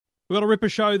We've got a ripper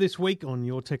show this week on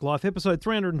Your Tech Life, episode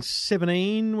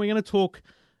 317. We're going to talk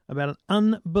about an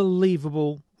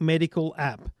unbelievable medical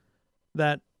app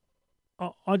that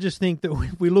I just think that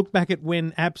if we look back at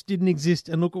when apps didn't exist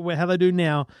and look at how they do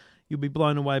now, you'll be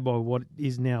blown away by what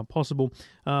is now possible.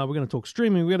 We're going to talk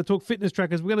streaming. We're going to talk fitness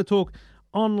trackers. We're going to talk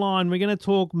online. We're going to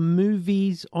talk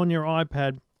movies on your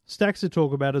iPad. Stacks to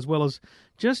talk about, as well as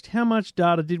just how much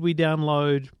data did we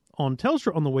download on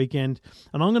Telstra on the weekend,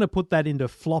 and I'm going to put that into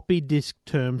floppy disk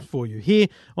terms for you here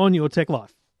on Your Tech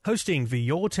Life. Hosting for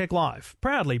Your Tech Life,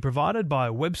 proudly provided by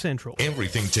Web Central.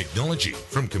 Everything technology,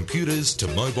 from computers to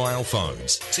mobile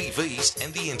phones, TVs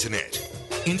and the internet.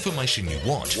 Information you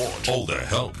want, all the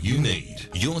help you need.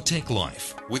 Your Tech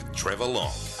Life with Trevor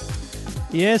Long.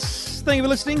 Yes, thank you for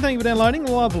listening, thank you for downloading.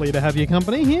 Lovely to have your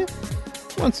company here.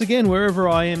 Once again, wherever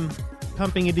I am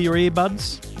pumping into your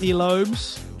earbuds,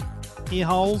 earlobes, ear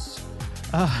holes.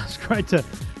 It's great to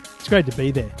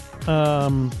be there.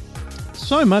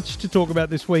 So much to talk about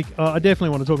this week. I definitely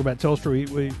want to talk about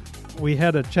Telstra. We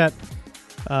had a chat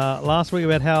last week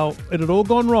about how it had all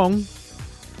gone wrong.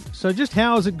 So just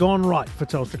how has it gone right for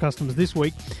Telstra customers this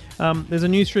week? There's a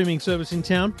new streaming service in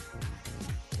town.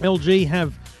 LG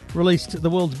have released the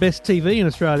world's best TV in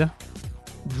Australia.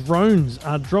 Drones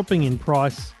are dropping in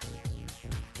price.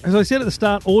 As I said at the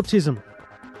start, autism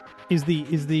is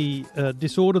the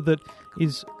disorder that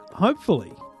is hopefully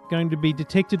going to be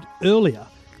detected earlier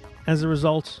as a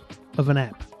result of an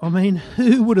app. I mean,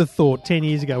 who would have thought 10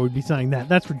 years ago we'd be saying that?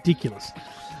 That's ridiculous.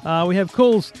 We have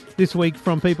calls this week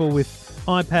from people with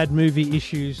iPad movie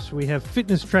issues. We have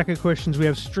fitness tracker questions. We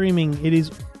have streaming. It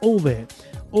is all there,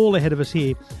 all ahead of us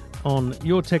here on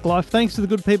Your Tech Life. Thanks to the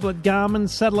good people at Garmin,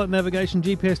 Satellite Navigation,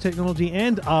 GPS Technology,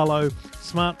 and Arlo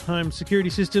Smart Home Security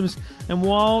Systems. And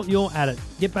while you're at it,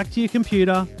 get back to your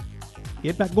computer,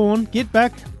 get back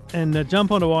and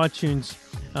jump onto iTunes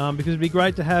because it'd be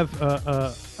great to have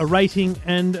a rating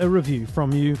and a review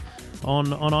from you on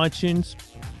iTunes.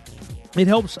 It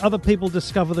helps other people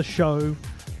discover the show,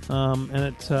 and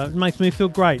it makes me feel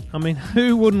great. I mean,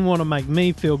 who wouldn't want to make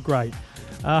me feel great?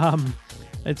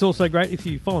 It's also great if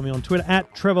you follow me on Twitter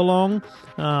at Trevor Long.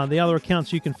 The other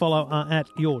accounts you can follow are at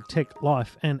Your Tech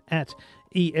Life and at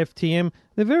EFTM.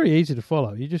 They're very easy to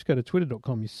follow. You just go to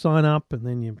twitter.com, you sign up, and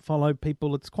then you follow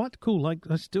people. It's quite cool. Like,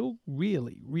 I still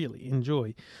really, really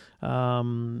enjoy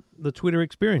the Twitter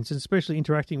experience, especially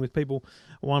interacting with people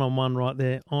one-on-one right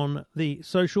there on the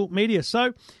social media.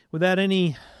 So, without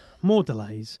any more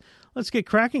delays, let's get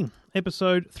cracking.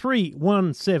 Episode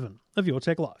 317 of Your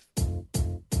Tech Life.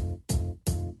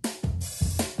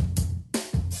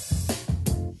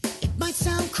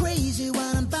 Sound crazy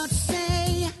what I'm about to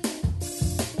say,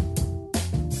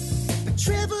 but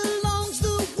Trevor Long's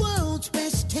the world's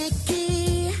best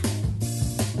techie.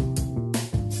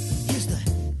 He's the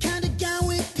kind of guy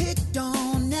we picked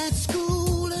on at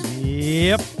school.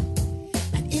 Yep.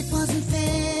 And it wasn't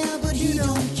fair, but he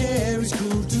don't care. He's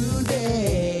cool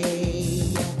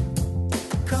today.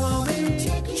 Call him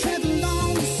Trevor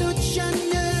Long, he's such a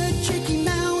nerd. Check him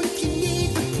out if you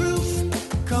need the proof.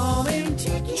 Call him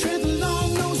Trevor Long.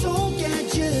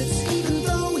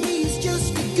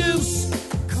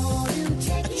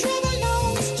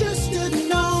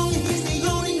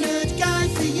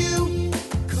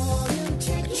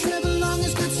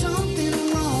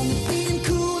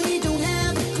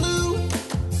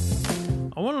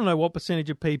 Know what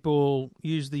percentage of people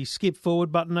use the skip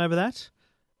forward button over that?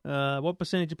 What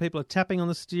percentage of people are tapping on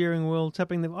the steering wheel,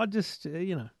 I just,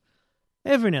 every now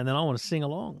and then I want to sing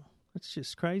along. It's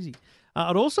just crazy.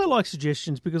 I'd also like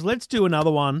suggestions because let's do another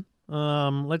one.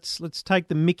 Let's take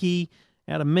the Mickey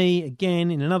out of me again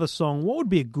in another song. What would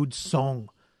be a good song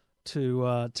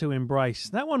to embrace?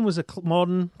 That one was a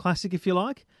modern classic, if you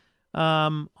like.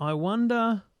 I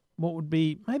wonder what would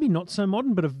be maybe not so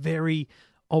modern, but a very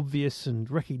obvious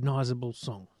and recognisable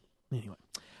song. Anyway,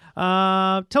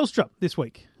 Telstra this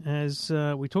week, as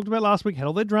we talked about last week, had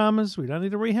all their dramas. We don't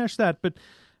need to rehash that, but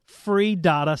Free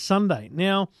Data Sunday.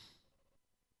 Now,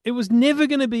 it was never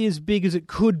going to be as big as it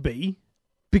could be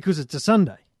because it's a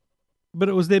Sunday, but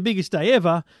it was their biggest day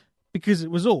ever because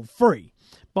it was all free.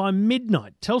 By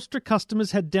midnight, Telstra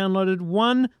customers had downloaded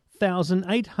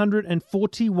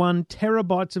 1,841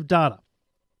 terabytes of data,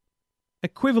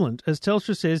 equivalent, as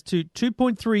Telstra says, to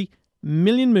 2.3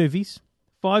 million movies,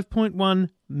 5.1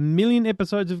 million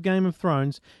episodes of Game of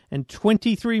Thrones, and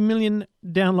 23 million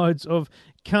downloads of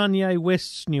Kanye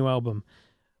West's new album.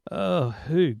 Oh,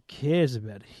 who cares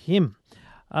about him?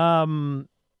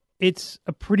 It's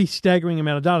a pretty staggering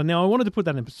amount of data. Now, I wanted to put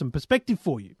that in some perspective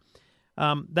for you.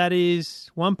 That is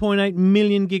 1.8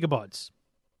 million gigabytes.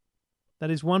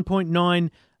 That is 1.9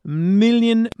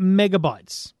 million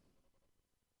megabytes,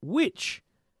 which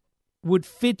would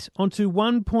fit onto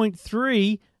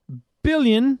 1.3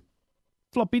 billion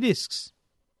floppy disks.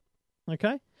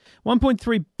 Okay?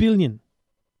 1.3 billion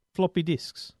floppy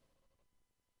disks.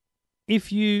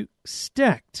 If you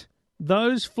stacked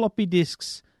those floppy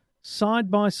disks side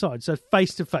by side, so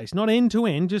face to face, not end to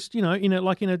end, just, in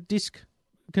a disk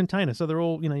container, so they're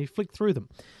all, you flick through them,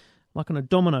 like on a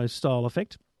domino style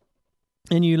effect,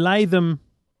 and you lay them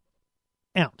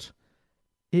out,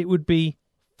 it would be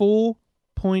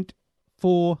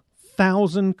 4.4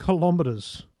 thousand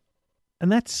kilometers.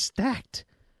 And that's stacked.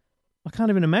 I can't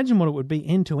even imagine what it would be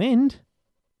end to end.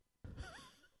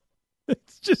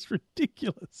 It's just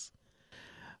ridiculous.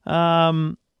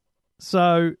 So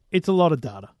it's a lot of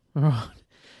data. All right.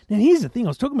 Now, here's the thing. I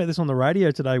was talking about this on the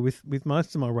radio today with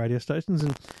most of my radio stations.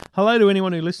 And hello to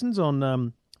anyone who listens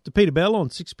on to Peter Bell on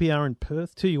 6PR in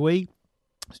Perth, 2UE,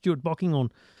 Stuart Bocking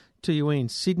on 2UE in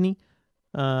Sydney,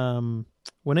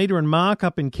 Juanita and Mark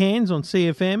up in Cairns on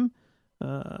CFM,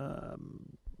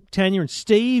 Tanya and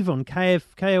Steve on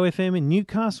KOFM in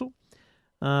Newcastle.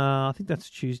 I think that's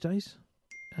Tuesdays.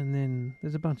 And then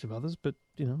there's a bunch of others, but,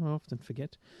 I often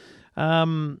forget.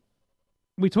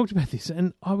 We talked about this,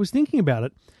 and I was thinking about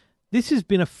it. This has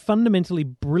been a fundamentally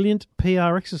brilliant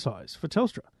PR exercise for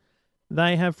Telstra.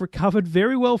 They have recovered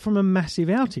very well from a massive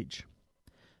outage.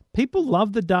 People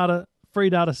love the Free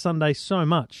Data Sunday so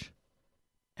much.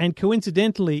 And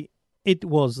coincidentally, it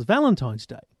was Valentine's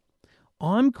Day.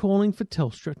 I'm calling for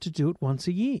Telstra to do it once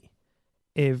a year.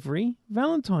 Every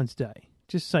Valentine's Day.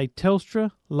 Just say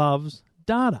Telstra loves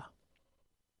data.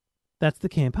 That's the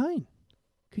campaign.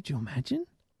 Could you imagine?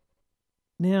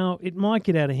 Now, it might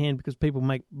get out of hand because people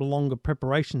make longer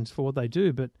preparations for what they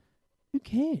do, but who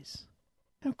cares?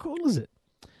 How cool is it?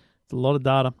 It's a lot of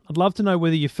data. I'd love to know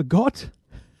whether you forgot,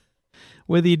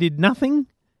 whether you did nothing,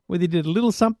 whether you did a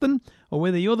little something, or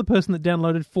whether you're the person that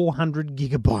downloaded 400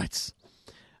 gigabytes,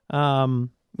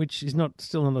 which is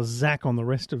still not a zack on the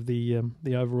rest of the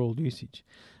overall usage.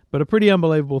 But a pretty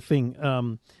unbelievable thing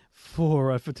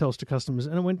for Telstra customers,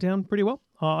 and it went down pretty well.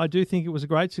 I do think it was a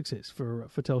great success for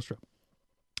Telstra.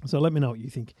 So let me know what you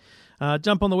think.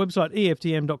 Jump on the website,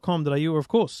 eftm.com.au, or of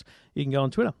course, you can go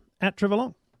on Twitter,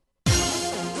 @TrevorLong.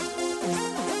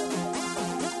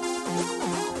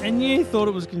 And you thought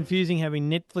it was confusing having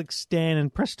Netflix, Stan,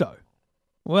 and Presto.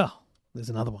 Well,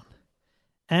 there's another one.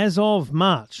 As of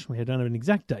March, we don't have an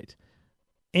exact date,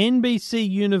 NBC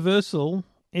Universal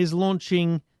is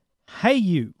launching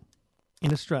Hayu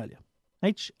in Australia.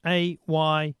 Hayu.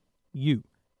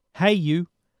 Hayu.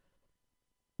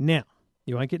 Now,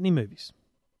 you won't get any movies.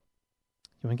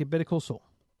 You won't get Better Call Saul.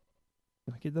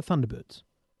 You won't get The Thunderbirds.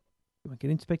 You won't get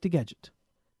Inspector Gadget.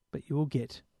 But you will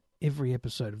get every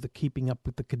episode of the Keeping Up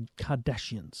with the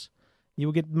Kardashians. You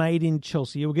will get Made in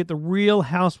Chelsea. You will get The Real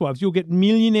Housewives. You'll get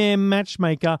Millionaire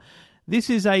Matchmaker. This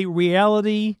is a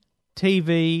reality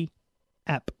TV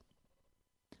app.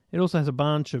 It also has a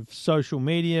bunch of social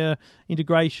media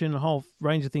integration, a whole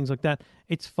range of things like that.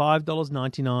 It's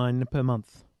 $5.99 per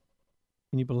month.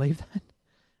 Can you believe that?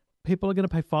 People are going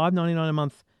to pay $5.99 a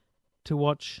month to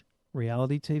watch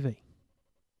reality TV.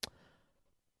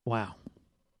 Wow.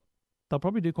 They'll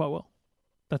probably do quite well.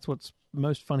 That's what's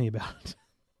most funny about it.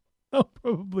 They'll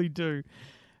probably do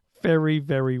very,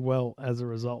 very well as a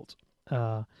result.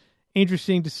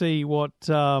 Interesting to see what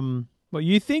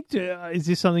you think. Is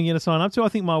this something you're going to sign up to? I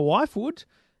think my wife would,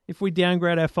 if we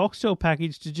downgrade our Foxtel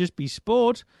package to just be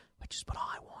sport, which is what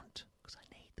I want, because I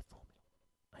need the Formula.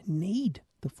 I need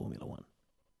the Formula One.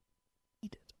 I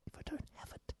need it. If I don't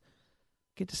have it,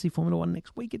 get to see Formula One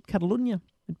next week at Catalunya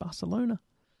in Barcelona,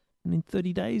 and in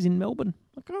 30 days in Melbourne.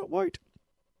 I can't wait.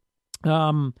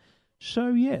 So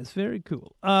yeah, it's very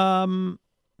cool.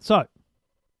 So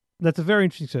that's a very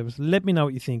interesting service. Let me know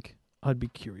what you think. I'd be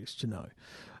curious to know.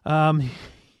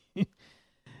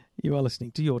 You are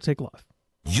listening to Your Tech Life.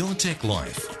 Your Tech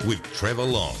Life with Trevor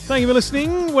Long. Thank you for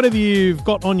listening. Whatever you've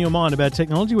got on your mind about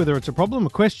technology, whether it's a problem,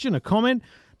 a question, a comment,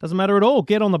 doesn't matter at all.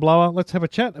 Get on the blower. Let's have a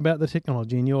chat about the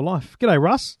technology in your life. G'day,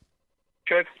 Russ.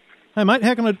 Trev. Hey, mate.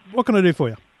 What can I do for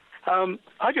you?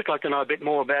 I'd just like to know a bit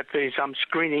more about these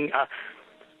screening,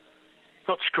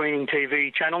 not screening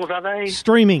TV channels, are they?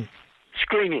 Streaming,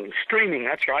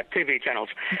 that's right, TV channels.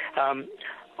 I'm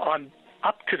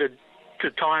up to the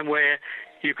time where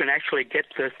you can actually get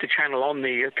the channel on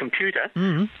the computer,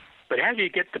 but how do you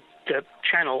get the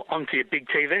channel onto your big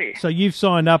TV? So you've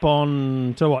signed up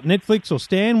on to what, Netflix or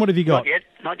Stan? What have you got?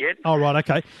 Not yet. Oh, right,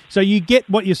 okay. So you get,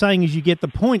 what you're saying is you get the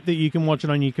point that you can watch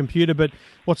it on your computer, but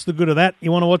what's the good of that?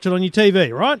 You want to watch it on your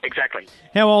TV, right? Exactly.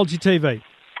 How old's your TV?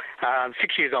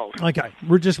 6 years old. Okay,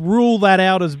 we'll just rule that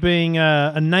out as being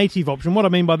a native option. What I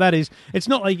mean by that is it's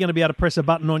not like you're going to be able to press a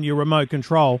button on your remote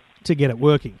control to get it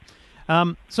working.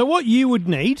 So what you would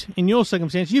need in your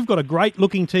circumstance, you've got a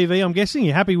great-looking TV, I'm guessing.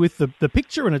 You're happy with the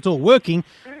picture and it's all working.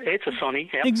 It's a Sony,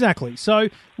 yeah. Exactly. So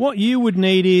what you would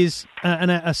need is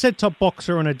a set-top box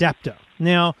or an adapter.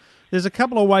 Now, there's a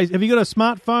couple of ways. Have you got a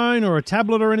smartphone or a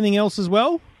tablet or anything else as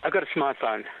well? I've got a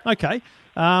smartphone. Okay.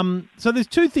 So there's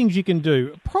two things you can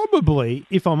do. Probably,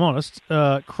 if I'm honest,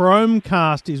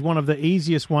 Chromecast is one of the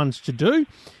easiest ones to do.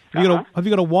 Have you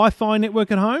got a Wi-Fi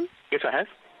network at home? Yes, I have.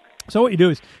 So what you do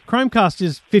is Chromecast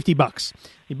is $50.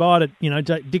 You buy it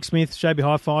at Dick Smith, Shabby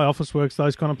Hi-Fi, Officeworks,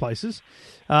 those kind of places.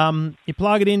 You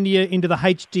plug it into the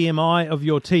HDMI of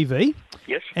your TV.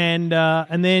 Yes. And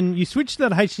then you switch to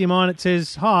that HDMI and it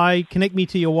says, "Hi, connect me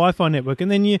to your Wi-Fi network."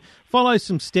 And then you follow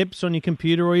some steps on your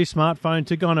computer or your smartphone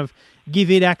to kind of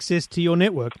give it access to your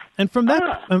network. And from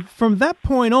that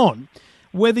point on,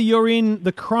 whether you're in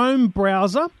the Chrome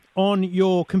browser on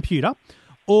your computer,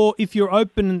 or if you're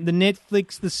opening the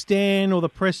Netflix, the Stan, or the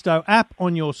Presto app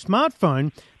on your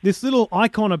smartphone, this little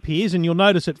icon appears, and you'll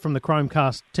notice it from the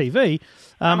Chromecast TV,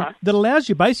 that allows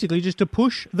you basically just to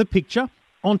push the picture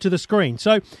onto the screen.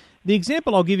 So the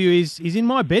example I'll give you is in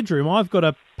my bedroom. I've got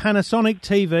a Panasonic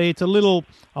TV. It's a little,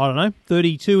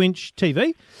 32-inch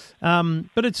TV,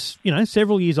 but it's,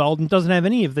 several years old and doesn't have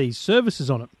any of these services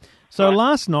on it. So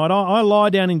last night, I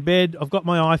lie down in bed. I've got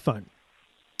my iPhone.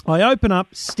 I open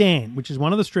up Stan, which is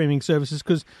one of the streaming services,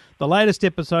 because the latest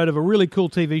episode of a really cool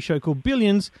TV show called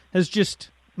Billions has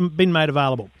just been made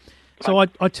available. So I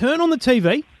turn on the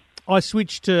TV, I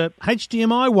switch to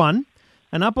HDMI 1,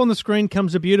 and up on the screen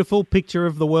comes a beautiful picture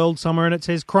of the world somewhere, and it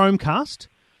says Chromecast.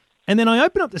 And then I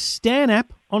open up the Stan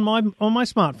app on my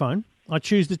smartphone, I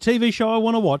choose the TV show I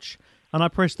want to watch, and I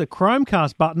press the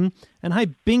Chromecast button, and hey,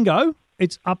 bingo,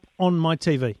 it's up on my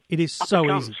TV. It is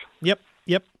so easy. Yep.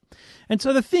 And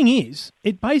so the thing is,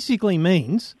 it basically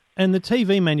means, and the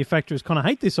TV manufacturers kind of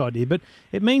hate this idea, but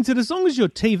it means that as long as your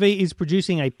TV is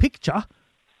producing a picture,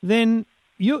 then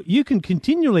you can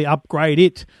continually upgrade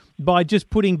it by just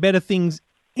putting better things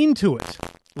into it,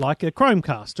 like a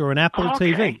Chromecast or an Apple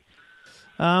TV.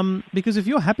 Because if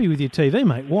you're happy with your TV,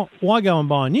 mate, why go and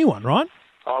buy a new one, right?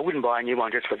 I wouldn't buy a new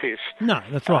one just for this. No,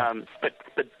 that's right. But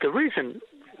the reason...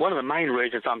 One of the main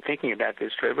reasons I'm thinking about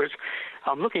this, Trevor, is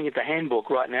I'm looking at the handbook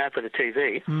right now for the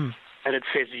TV, and it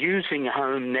says using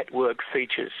home network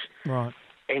features. Right.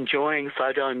 Enjoying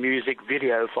photo, music,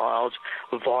 video files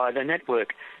via the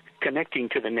network, connecting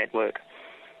to the network.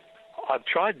 I've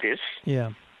tried this.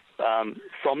 Yeah.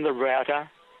 From the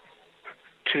router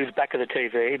to the back of the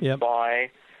TV by,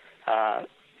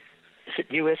 is it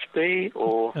USB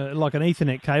or... like an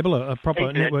Ethernet cable, a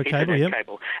proper network cable,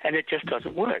 cable, and it just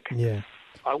doesn't work. Yeah.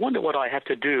 I wonder what I have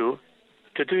to do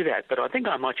that, but I think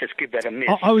I might just give that a miss.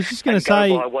 I was just going to say...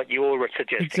 go by what you're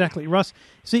suggesting. Exactly, Russ.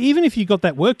 See, even if you got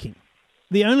that working,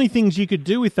 the only things you could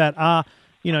do with that are,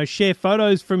 share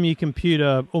photos from your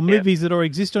computer or movies that already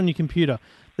exist on your computer.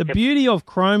 The beauty of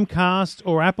Chromecast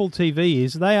or Apple TV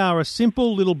is they are a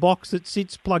simple little box that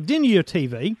sits plugged into your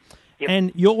TV,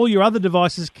 and all your other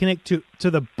devices connect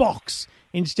to the box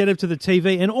instead of to the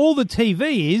TV, and all the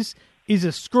TV is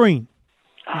a screen.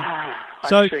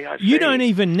 So you don't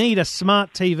even need a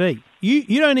smart TV.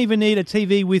 You don't even need a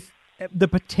TV with the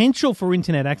potential for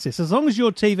internet access. As long as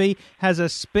your TV has a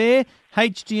spare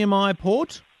HDMI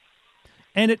port,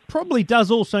 and it probably does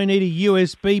also need a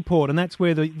USB port, and that's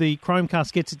where the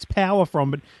Chromecast gets its power from,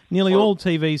 but nearly all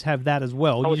TVs have that as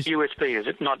well. Oh, it's USB, is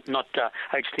it? Not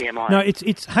HDMI? No, it's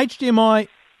HDMI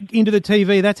into the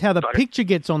TV. That's how the picture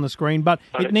gets on the screen, but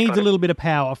it needs a little bit of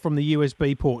power from the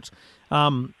USB ports.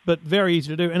 But very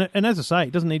easy to do. And as I say,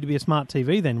 it doesn't need to be a smart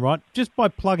TV then, right? Just by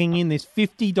plugging in this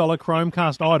 $50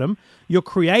 Chromecast item, you're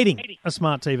creating a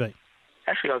smart TV.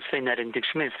 Actually, I've seen that in Dick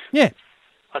Smith. Yeah.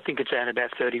 I think it's at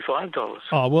about $35.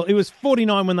 Oh, well, it was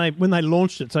 $49 when they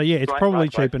launched it. So, yeah, it's probably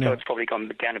cheaper now. So it's probably gone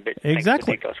down a bit.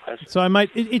 Exactly. So,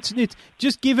 mate, it's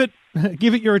just give it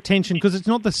your attention, because it's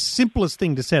not the simplest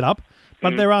thing to set up,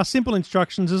 but there are simple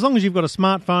instructions. As long as you've got a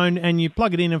smartphone and you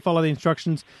plug it in and follow the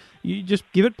instructions, you just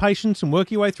give it patience and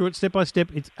work your way through it step by step.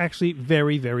 It's actually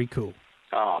very, very cool.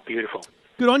 Oh, beautiful.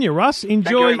 Good on you, Russ.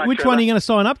 Enjoy. Much, which Trevor. one are you going to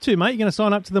sign up to, mate? You're going to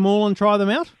sign up to them all and try them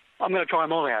out? I'm going to try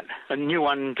them all out. A new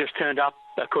one just turned up,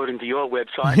 according to your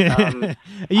website.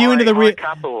 Are you into the real?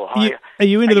 Are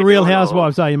you into the Real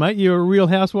Housewives? Are you, mate? You're a Real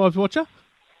Housewives watcher?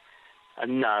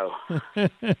 No.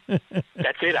 That's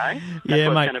it, eh? Yeah,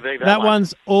 mate. That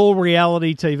one's all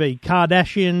reality TV.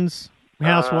 Kardashians,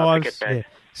 Housewives. I'm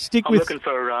Stick looking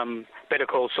for Better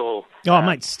Call Saul. Oh,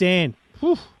 mate, Stan.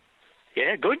 Whew.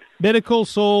 Yeah, good. Better Call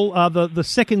Saul, the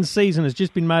second season has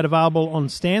just been made available on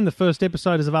Stan. The first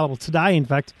episode is available today, in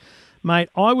fact. Mate,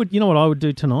 you know what I would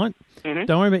do tonight? Mm-hmm.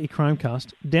 Don't worry about your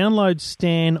Chromecast. Download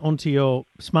Stan onto your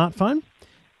smartphone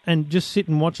and just sit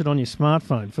and watch it on your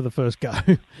smartphone for the first go.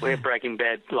 We're Breaking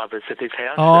Bad lovers at this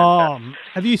house. Oh,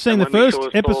 have you seen the and when we first saw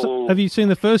episode? Saul- Have you seen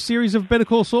the first series of Better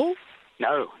Call Saul?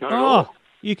 No, not at all.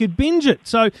 You could binge it.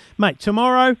 So, mate,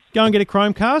 tomorrow, go and get a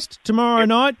Chromecast. Tomorrow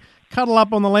night, cuddle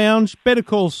up on the lounge, Better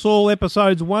Call Saul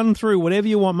episodes 1 through whatever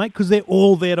you want, mate, because they're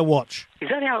all there to watch. Is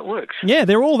that how it works? Yeah,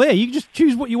 they're all there. You can just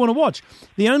choose what you want to watch.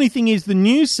 The only thing is the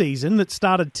new season that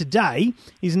started today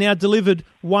is now delivered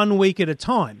 1 week at a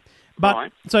time. But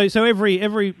Right. so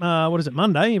every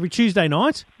Monday, every Tuesday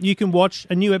night, you can watch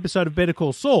a new episode of Better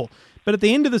Call Saul. But at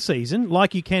the end of the season,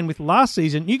 like you can with last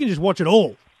season, you can just watch it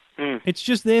all. It's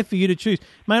just there for you to choose.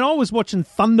 Mate, I was watching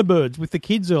Thunderbirds with the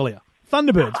kids earlier.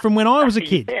 Thunderbirds from when I was a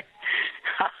kid. Yeah.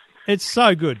 It's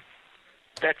so good.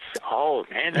 That's old,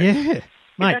 man. Yeah. Is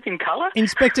Mate, that in colour?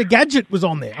 Inspector Gadget was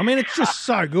on there. I mean, it's just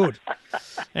so good.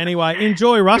 Anyway,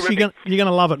 enjoy, Russ. You're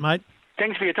gonna love it, mate.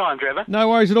 Thanks for your time, Trevor. No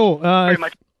worries at all. Very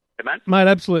much, man. Mate,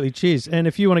 absolutely. Cheers. And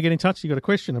if you want to get in touch, you've got a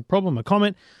question, a problem, a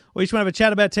comment, or you just want to have a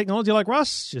chat about technology like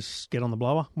Russ, just get on the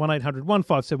blower, 1800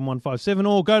 157 157,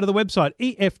 or go to the website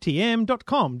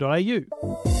eftm.com.au.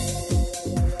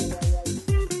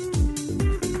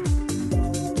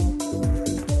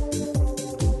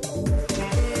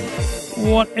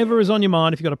 Whatever is on your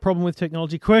mind, if you've got a problem with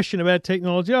technology, question about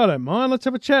technology, I don't mind. Let's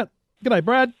have a chat. G'day,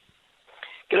 Brad.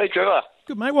 G'day, Trevor.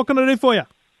 Good, mate. What can I do for you?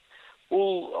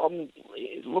 Well, I'm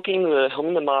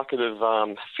in the market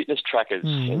of fitness trackers,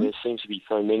 and there seems to be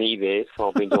so many there, so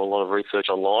I've been doing a lot of research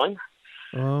online.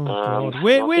 Oh, God. I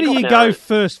Where think do I you know- go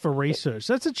first for research?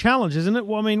 That's a challenge, isn't it?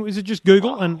 Well, I mean, is it just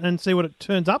Google and see what it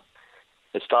turns up?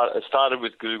 It started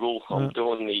with Google. I'm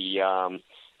doing the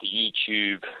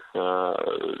YouTube.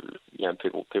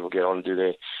 People get on and do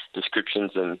their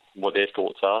descriptions and what their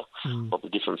thoughts are of the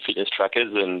different fitness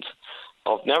trackers, and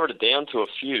I've narrowed it down to a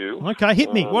few. Okay,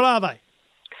 hit me. What are they?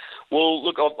 Well,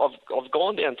 look, I've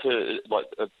gone down to like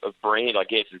a brand, I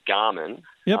guess, is Garmin.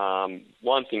 Yep.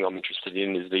 One thing I'm interested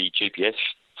in is the GPS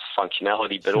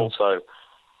functionality, but also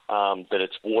that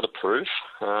it's waterproof.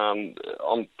 I'm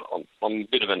a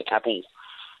bit of an Apple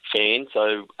fan,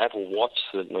 so Apple Watch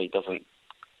certainly doesn't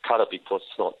cut it because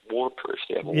it's not waterproof.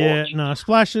 The Apple Yeah, Watch. no,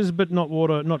 splashes, but not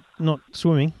water, not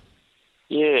swimming.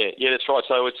 Yeah, that's right.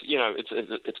 So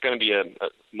it's going to be a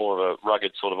more of a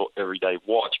rugged sort of everyday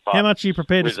watch. But How much are you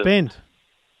prepared to with it- spend?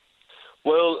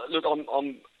 Well, look,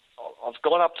 I've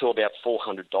gone up to about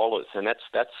 $400, and that's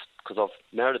because I've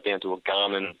narrowed it down to a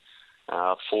Garmin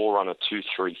Forerunner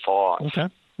 235. Okay,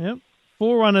 yep.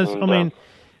 Forerunners, And,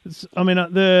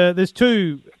 there's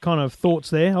two kind of thoughts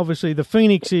there. Obviously, the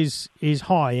Phoenix is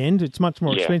high end. It's much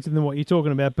more Yeah. expensive than what you're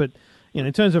talking about. But, in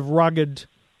terms of rugged,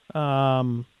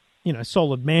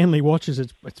 solid manly watches,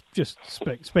 it's just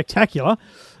spectacular.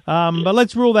 But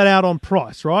let's rule that out on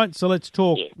price, right? So let's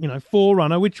talk,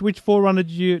 Forerunner. Which Forerunner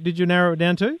did you narrow it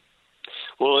down to?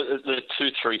 Well, the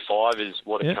 235 is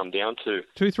what Yep. it come down to.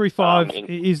 235 and-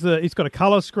 is it's got a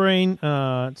colour screen.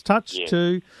 It's touch Yeah.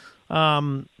 too.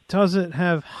 Does it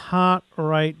have heart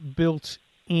rate built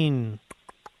in?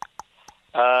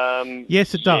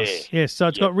 Yes, it does. Yeah. Yes, so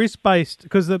it's got wrist-based,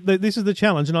 because this is the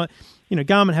challenge. And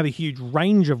Garmin have a huge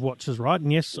range of watches, right?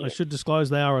 And yes, I should disclose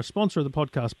they are a sponsor of the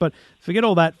podcast. But forget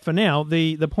all that for now.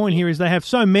 The point here is they have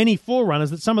so many Forerunners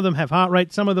that some of them have heart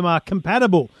rate, some of them are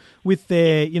compatible with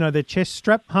their their chest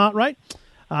strap heart rate.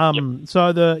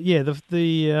 So the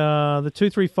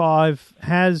 235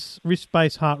 has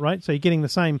wrist-based heart rate, so you're getting the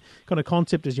same kind of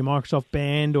concept as your Microsoft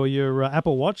Band or your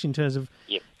Apple Watch in terms of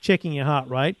checking your heart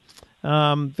rate.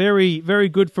 Very, very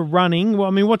good for running. Well,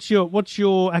 I mean, what's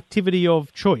your activity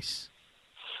of choice?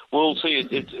 Well, see,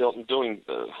 I'm doing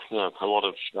a lot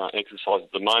of exercise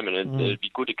at the moment, and it'd be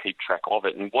good to keep track of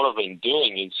it. And what I've been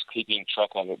doing is keeping track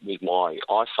of it with my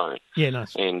iPhone. Yeah,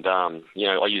 nice. And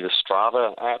I use a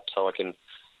Strava app so I can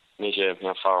measure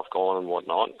how far I've gone and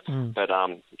whatnot. But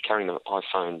carrying the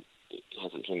iPhone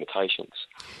has its limitations.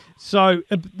 So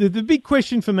the big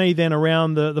question for me then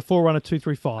around the Forerunner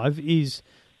 235 is,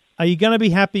 are you going to be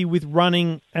happy with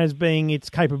running as being its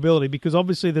capability? Because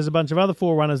obviously there's a bunch of other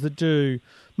Forerunners that do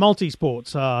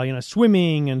multi-sports,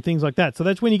 swimming and things like that. So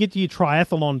that's when you get to your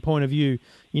triathlon point of view,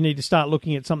 you need to start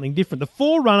looking at something different. The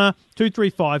Forerunner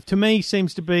 235 to me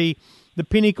seems to be the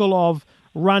pinnacle of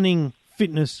running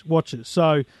fitness watches.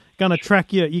 So going to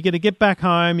track you. You're going to get back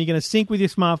home. You're going to sync with your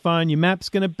smartphone. Your map's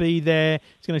going to be there.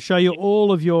 It's going to show you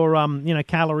all of your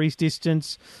calories,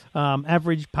 distance,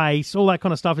 average pace, all that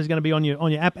kind of stuff is going to be on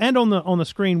your app and on the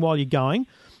screen while you're going.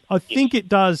 I think it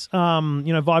does,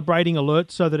 vibrating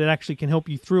alerts so that it actually can help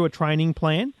you through a training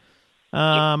plan.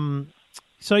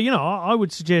 So, I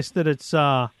would suggest that it's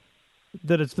the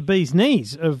bee's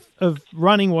knees of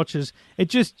running watches. It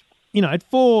just, at I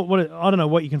don't know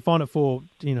what you can find it for,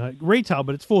 retail,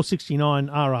 but it's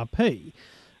 $469 RRP.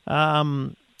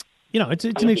 It's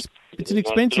an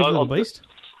expensive little beast.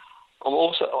 I'm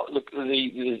also look. I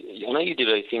know you did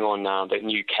a thing on that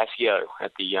new Casio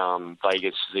at the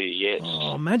Vegas CES.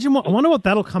 Oh, I wonder what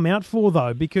that'll come out for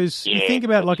though, because you think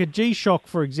about like a G-Shock,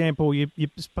 for example. You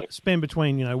spend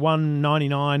between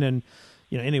 $199 and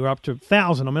anywhere up to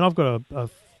 $1,000. I mean, I've got a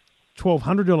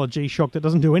 $1,200 G-Shock that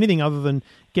doesn't do anything other than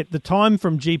get the time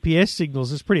from GPS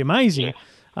signals. It's pretty amazing.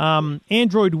 Yeah.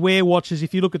 Android Wear watches,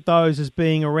 if you look at those as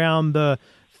being around the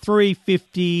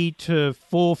 $350 to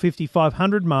 $450,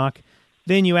 $500 mark.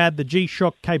 Then you add the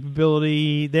G-Shock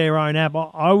capability, their own app.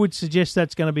 I would suggest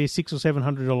that's going to be a $600 or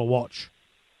 $700 watch.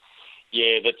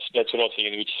 Yeah, that's what I was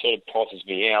thinking, which sort of prices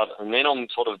me out. And then I'm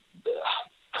sort of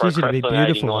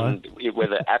procrastinating on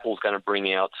whether Apple's going to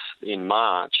bring out in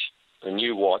March a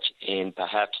new watch, and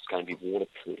perhaps it's going to be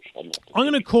waterproof. I'm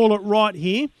going to call it right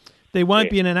here. There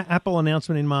won't be an Apple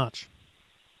announcement in March.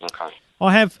 Okay.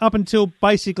 I have, up until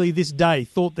basically this day,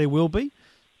 thought there will be,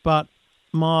 but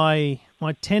my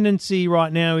tendency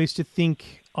right now is to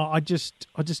think I just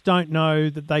don't know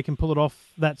that they can pull it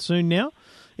off that soon now.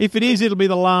 If it is, it'll be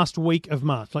the last week of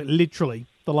March, like literally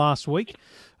the last week.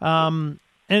 And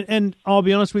I'll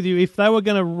be honest with you, if they were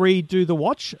going to redo the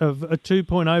watch of a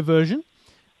 2.0 version,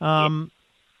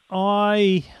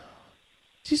 I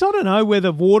don't know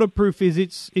whether waterproof is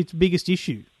its biggest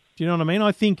issue. Do you know what I mean?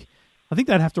 I think they'd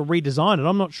have to redesign it.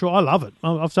 I'm not sure. I love it.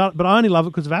 I've started, but I only love it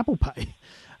because of Apple Pay.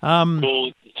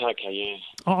 Cool. Okay, yeah.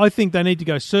 I think they need to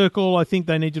go Circle. I think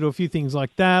they need to do a few things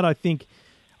like that. I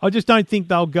just don't think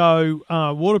they'll go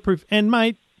waterproof. And,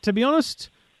 mate, to be honest,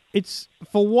 it's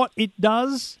for what it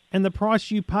does and the price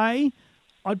you pay,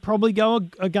 I'd probably go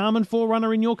a Garmin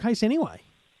Forerunner in your case anyway.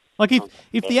 Like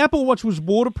if the Apple Watch was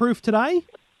waterproof today,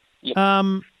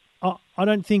 I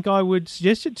don't think I would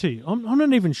suggest it to you. I'm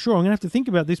not even sure. I'm going to have to think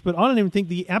about this, but I don't even think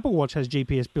the Apple Watch has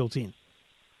GPS built in.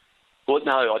 Well,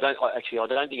 no, I don't. I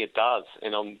don't think it does,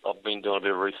 and I've been doing a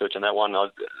bit of research on that one.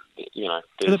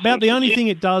 About the only thing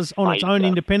it does on its own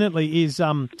independently is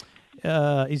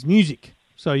music.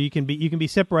 So you can be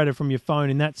separated from your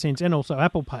phone in that sense, and also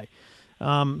Apple Pay.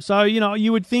 So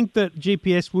you would think that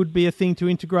GPS would be a thing to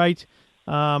integrate.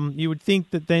 You would think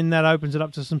that then that opens it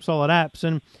up to some solid apps.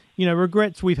 And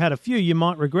regrets, we've had a few. You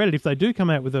might regret it if they do come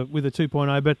out with a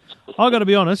 2.0. But I've got to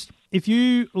be honest, if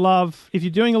you're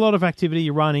doing a lot of activity,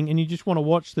 you're running, and you just want a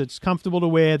watch that's comfortable to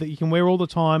wear, that you can wear all the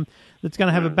time, that's going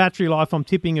to have a battery life, I'm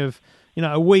tipping, of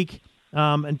a week,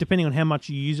 and depending on how much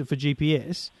you use it for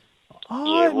GPS,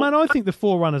 I think the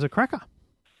Forerunner's a cracker.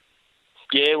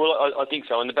 Yeah, well, I think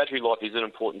so. And the battery life is an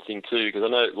important thing too, because I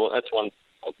know that's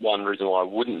one reason why I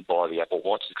wouldn't buy the Apple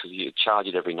Watch, is because you charge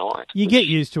it every night. You get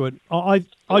used to it. I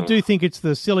do think it's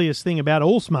the silliest thing about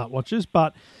all smartwatches,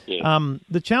 but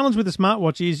the challenge with the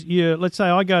smartwatch is, let's say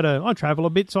I travel a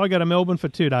bit, so I go to Melbourne for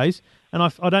 2 days, and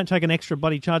I don't take an extra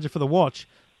bloody charger for the watch.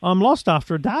 I'm lost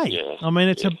after a day. Yeah. I mean,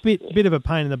 it's a bit of a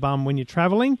pain in the bum when you're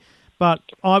travelling, but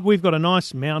we've got a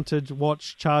nice mounted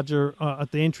watch charger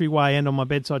at the entryway and on my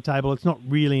bedside table. It's not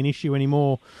really an issue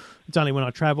anymore. It's only when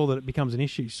I travel that it becomes an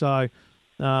issue. So,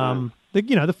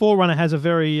 the Forerunner has a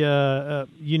very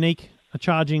unique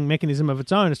charging mechanism of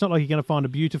its own. It's not like you're going to find a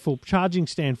beautiful charging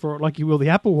stand for it like you will the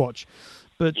Apple Watch,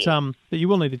 but you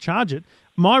will need to charge it.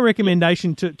 My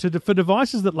recommendation for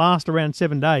devices that last around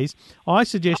 7 days, I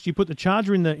suggest you put the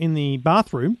charger in the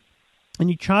bathroom and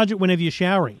you charge it whenever you're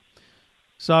showering.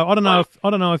 So I don't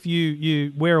know if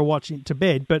you wear a watch to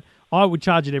bed, but I would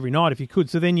charge it every night if you could.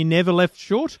 So then you never left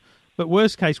short. But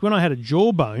worst case, when I had a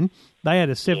Jawbone, they had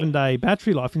a 7-day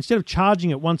battery life. Instead of charging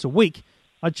it once a week,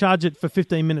 I'd charge it for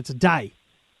 15 minutes a day.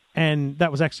 And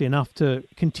that was actually enough to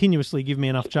continuously give me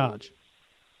enough charge.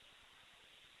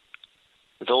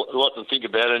 There's a lot to think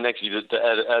about, and actually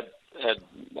to add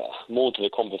more to the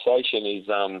conversation is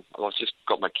I've just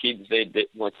got my kids.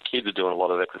 My kids are doing a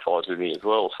lot of exercise with me as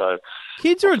well. So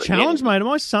kids are a challenge, mate.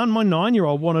 My son, my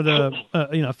 9-year-old, wanted a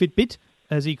Fitbit,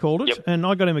 as he called it, and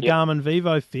I got him a Garmin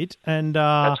Vivo Fit, and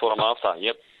that's what I'm after.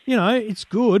 Yep. It's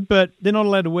good, but they're not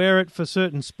allowed to wear it for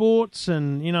certain sports,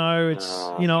 and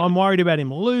I'm worried about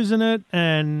him losing it,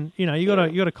 and you got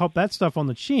to cop that stuff on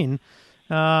the chin.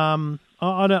 I'm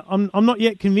not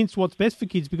yet convinced what's best for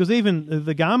kids, because even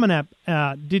the Garmin app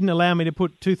didn't allow me to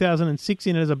put 2006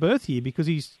 in it as a birth year because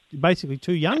he's basically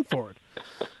too young for it.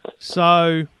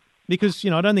 So, because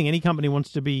I don't think any company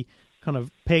wants to be kind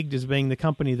of pegged as being the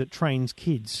company that trains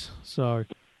kids. So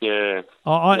Yeah.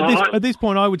 at this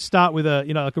point, I would start with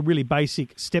like a really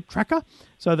basic step tracker,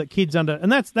 so that kids and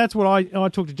that's what I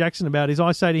talk to Jackson about. Is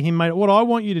I say to him, mate, what I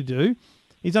want you to do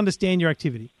is understand your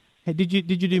activity. Hey, did you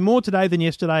do more today than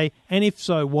yesterday? And if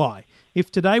so, why?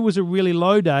 If today was a really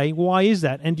low day, why is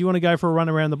that? And do you want to go for a run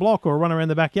around the block or a run around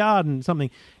the backyard and something,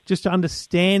 just to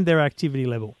understand their activity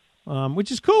level,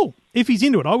 which is cool. If he's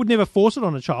into it, I would never force it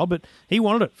on a child, but he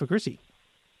wanted it for Chrissy.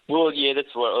 Well, yeah,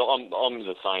 that's what I'm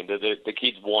the same. The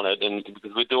kids want it, and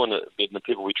because we're doing it, and the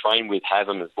people we train with have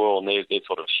them as well, and they're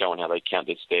sort of showing how they count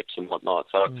their steps and whatnot.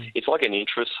 So it's like an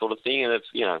interest sort of thing, and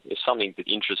if something that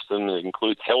interests them that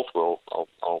includes health, well,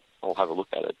 I'll have a look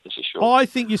at it, for sure. I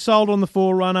think you're sold on the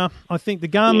Forerunner. I think the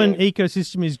Garmin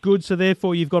ecosystem is good, so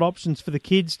therefore you've got options for the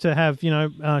kids to have,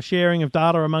 sharing of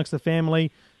data amongst the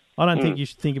family. I don't think you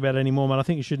should think about it anymore, mate. I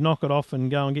think you should knock it off and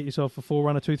go and get yourself a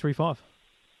Forerunner 235.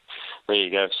 There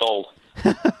you go, sold.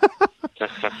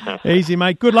 Easy,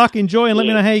 mate. Good luck, enjoy, and let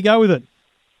me know how you go with it.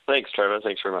 Thanks, Trevor.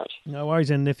 Thanks very much. No worries.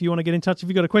 And if you want to get in touch, if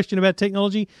you've got a question about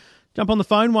technology, jump on the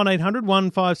phone,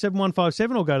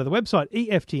 1-800-157-157, or go to the website,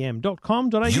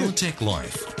 eftm.com.au. Your Tech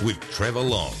Life with Trevor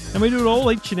Long. And we do it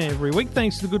all each and every week,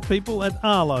 thanks to the good people at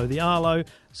Arlo. The Arlo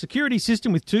security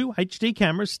system with 2 HD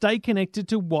cameras. Stay connected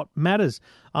to what matters.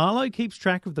 Arlo keeps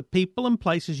track of the people and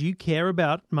places you care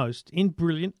about most in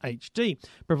brilliant HD.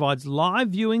 Provides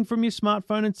live viewing from your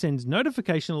smartphone and sends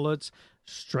notification alerts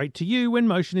straight to you when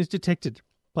motion is detected.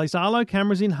 Place Arlo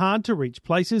cameras in hard-to-reach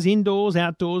places, indoors,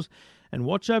 outdoors, and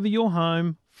watch over your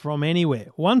home from anywhere.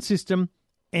 One system,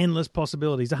 endless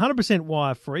possibilities. 100%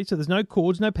 wire-free, so there's no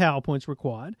cords, no power points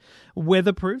required.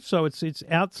 Weatherproof, so it's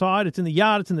outside, it's in the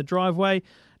yard, it's in the driveway.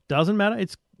 Doesn't matter.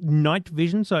 It's night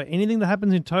vision, so anything that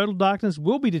happens in total darkness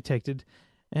will be detected.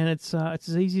 And it's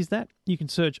as easy as that. You can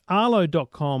search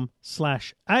arlo.com/au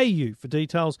for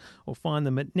details, or find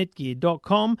them at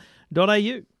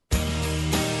netgear.com.au.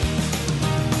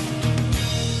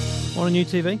 Want a new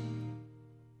TV?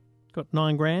 Got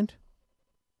 $9,000.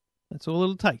 That's all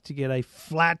it'll take to get a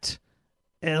flat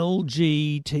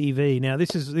LG TV. Now,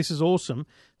 this is awesome.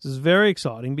 This is very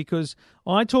exciting because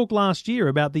I talked last year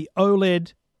about the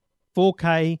OLED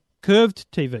 4K curved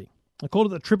TV. I called it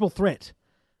the triple threat,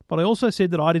 but I also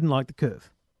said that I didn't like the curve.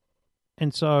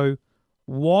 And so,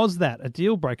 was that a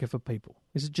deal breaker for people?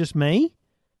 Is it just me?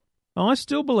 I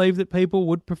still believe that many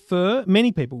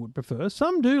people would prefer,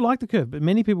 some do like the curve, but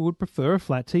many people would prefer a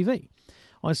flat TV.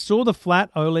 I saw the flat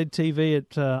OLED TV at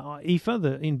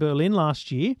IFA in Berlin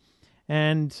last year,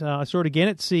 and I saw it again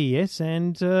at CES,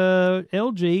 and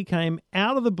LG came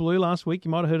out of the blue last week.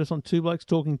 You might have heard us on Two Blokes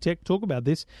Talking Tech talk about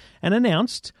this, and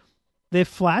announced their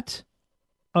flat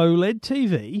OLED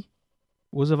TV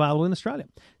was available in Australia.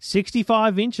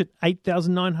 65-inch at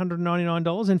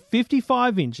 $8,999 and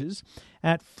 55 inches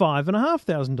at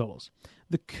 $5,500.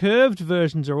 The curved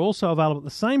versions are also available at the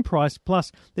same price,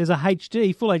 plus there's a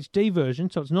full HD version,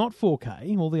 so it's not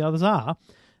 4K, all the others are.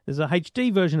 There's a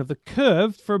HD version of the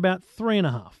curved for about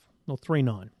 $3,500 or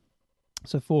 $3,900,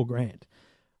 so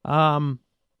 $4,000.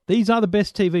 These are the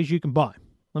best TVs you can buy.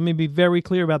 Let me be very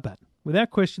clear about that. Without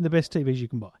question, the best TVs you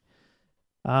can buy.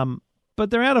 But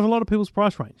they're out of a lot of people's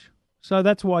price range. So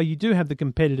that's why you do have the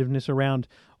competitiveness around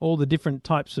all the different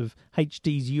types of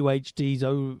HDs, UHDs,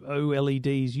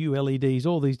 OLEDs, ULEDs,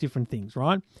 all these different things,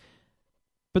 right?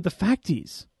 But the fact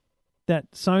is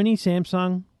that Sony,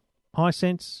 Samsung,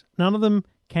 Hisense, none of them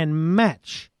can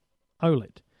match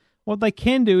OLED. What they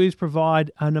can do is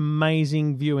provide an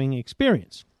amazing viewing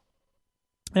experience.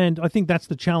 And I think that's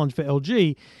the challenge for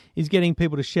LG, is getting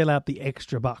people to shell out the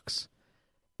extra bucks.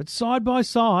 But side by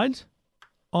side,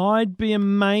 I'd be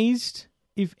amazed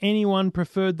if anyone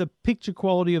preferred the picture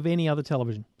quality of any other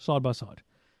television, side by side.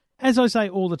 As I say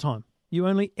all the time, you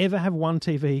only ever have one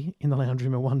TV in the lounge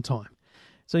room at one time.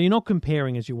 So you're not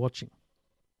comparing as you're watching.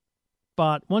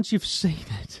 But once you've seen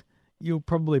it, you'll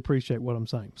probably appreciate what I'm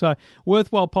saying. So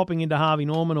worthwhile popping into Harvey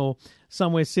Norman or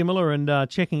somewhere similar and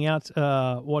checking out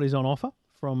what is on offer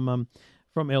from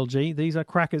LG. These are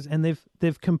crackers, and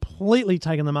they've completely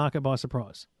taken the market by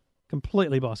surprise.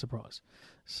 Completely by surprise.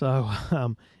 So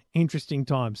interesting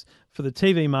times for the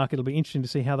TV market. It'll be interesting to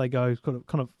see how they go kind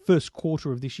of first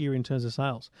quarter of this year in terms of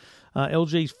sales.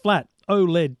 LG's flat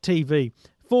OLED TV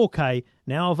 4K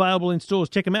now available in stores.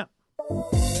 Check them out.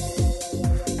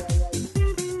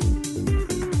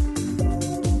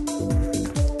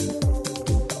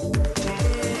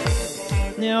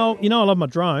 Now, I love my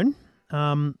drone.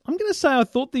 I'm going to say I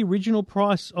thought the original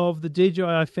price of the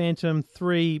DJI Phantom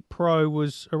 3 Pro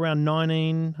was around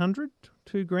 $1,900,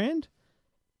 $2,000.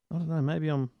 I don't know. Maybe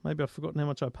I've forgotten how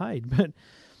much I paid, but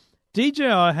DJI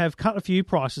have cut a few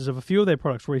prices of a few of their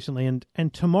products recently, and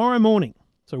tomorrow morning,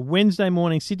 so Wednesday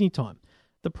morning Sydney time,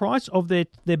 the price of their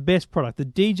best product, the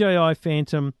DJI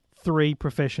Phantom 3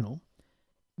 Professional,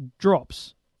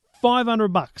 drops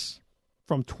 $500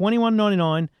 from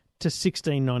 $21.99 to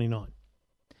 $16.99,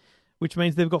 which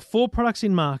means they've got 4 products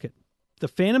in market. The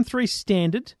Phantom 3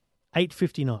 Standard,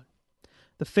 $859.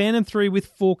 The Phantom 3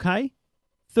 with 4K,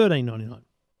 $13.99.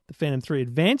 The Phantom 3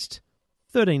 Advanced,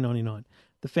 $13.99.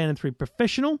 The Phantom 3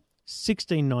 Professional,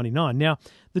 $16.99. Now,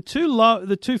 the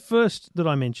two first that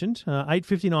I mentioned,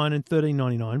 $859 and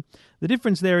 $13.99, the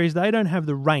difference there is they don't have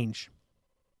the range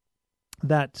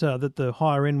that the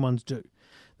higher end ones do.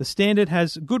 The Standard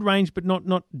has good range, but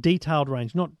not detailed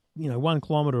range, not 1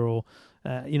 kilometer or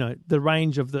the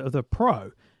range of the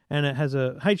Pro. And it has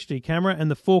a HD camera,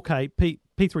 and the 4K P3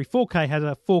 4K has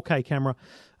a 4K camera,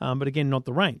 but again, not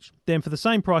the range. Then for the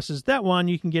same price as that one,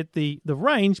 you can get the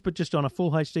range, but just on a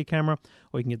full HD camera,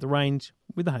 or you can get the range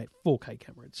with the 4K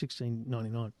camera at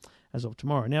 $16.99 as of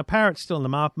tomorrow. Now, Parrot's still in the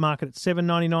market at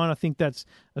 $7.99. I think that's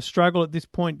a struggle at this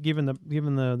point, given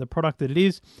the product that it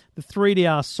is. The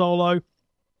 3DR Solo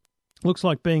looks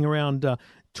like being around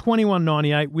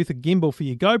 $21.98 with a gimbal for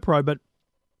your GoPro, but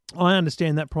I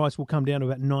understand that price will come down to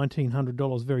about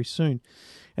 $1,900 very soon.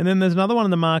 And then there's another one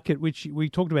in the market which we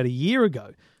talked about a year ago,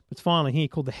 but it's finally here,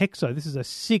 called the Hexo. This is a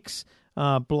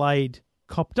 6-blade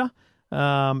copter,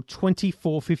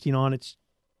 $24.59. It's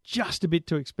just a bit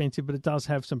too expensive, but it does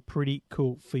have some pretty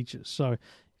cool features. So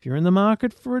if you're in the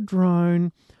market for a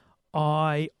drone,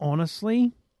 I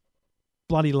honestly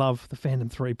bloody love the Phantom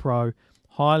 3 Pro.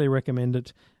 Highly recommend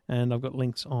it. And I've got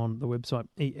links on the website,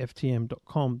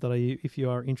 eftm.com.au, if you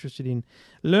are interested in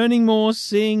learning more,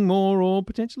 seeing more, or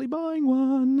potentially buying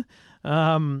one.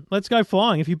 Let's go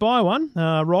flying. If you buy one,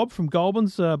 Rob from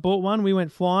Goulburn's bought one. We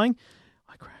went flying.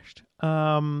 I crashed.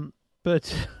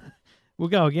 But we'll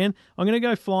go again. I'm going to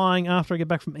go flying after I get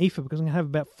back from EFA, because I'm going to have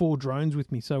about 4 drones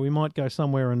with me. So we might go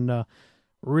somewhere and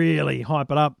really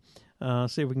hype it up.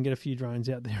 See if we can get a few drones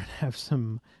out there and have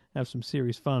some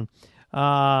serious fun.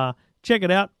 Check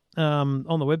it out on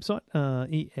the website,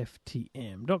 eftm.com.au.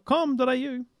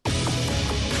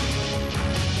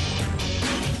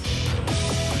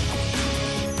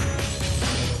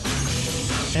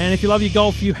 And if you love your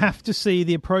golf, you have to see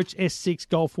the Approach S6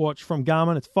 golf watch from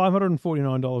Garmin. It's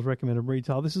 $549 recommended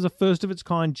retail. This is a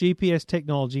first-of-its-kind GPS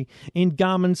technology in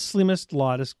Garmin's slimmest,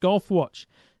 lightest golf watch.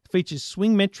 It features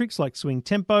swing metrics like swing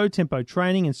tempo, tempo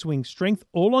training, and swing strength,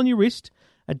 all on your wrist.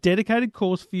 A dedicated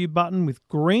course view button with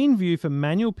green view for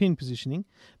manual pin positioning.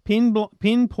 Pin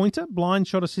pointer, blind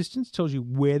shot assistance, tells you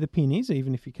where the pin is,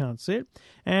 even if you can't see it.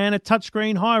 And a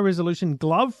touchscreen, high-resolution,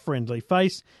 glove-friendly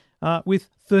face with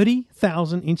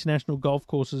 30,000 international golf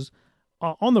courses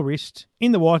on the wrist,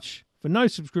 in the watch, for no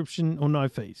subscription or no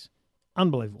fees.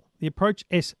 Unbelievable. The Approach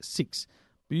S6.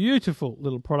 Beautiful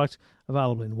little product,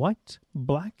 available in white,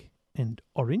 black, and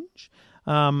orange.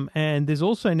 And there's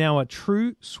also now a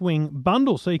True Swing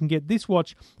bundle, so you can get this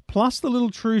watch plus the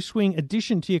little True Swing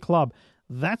addition to your club.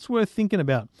 That's worth thinking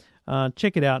about.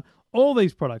 Check it out. All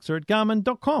these products are at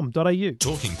garmin.com.au.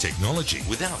 Talking technology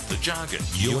without the jargon.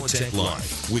 Your Tech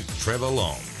Life with Trevor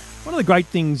Long. One of the great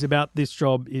things about this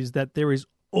job is that there is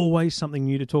always something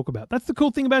new to talk about. That's the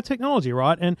cool thing about technology,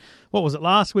 right? And what was it?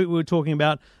 Last week we were talking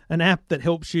about an app that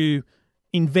helps you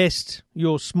invest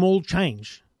your small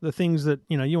change. The things that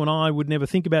you and I would never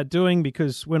think about doing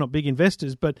because we're not big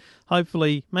investors, but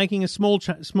hopefully making a small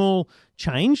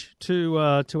change to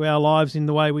our lives in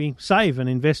the way we save and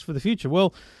invest for the future.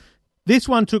 Well, this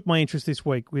one took my interest this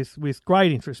week with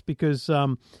great interest, because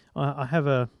I have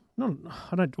I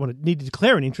don't need to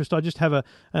declare an interest. I just have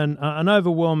an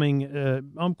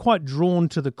overwhelming. I'm quite drawn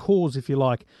to the cause, if you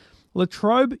like. La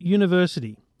Trobe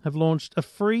University have launched a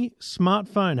free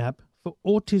smartphone app for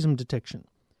autism detection.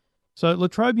 So La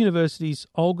Trobe University's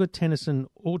Olga Tennyson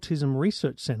Autism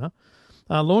Research Centre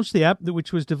launched the app,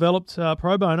 which was developed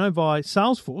pro bono by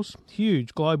Salesforce,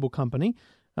 huge global company.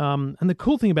 And the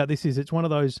cool thing about this is it's one of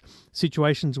those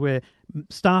situations where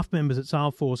staff members at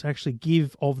Salesforce actually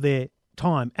give of their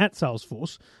time at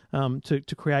Salesforce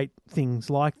to create things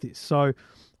like this. So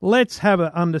let's have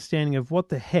an understanding of what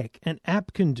the heck an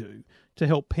app can do to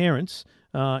help parents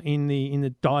in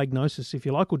the diagnosis, if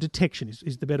you like, or detection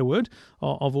is the better word,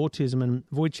 of autism. And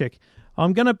Wojciech,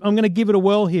 I'm gonna give it a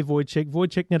whirl here,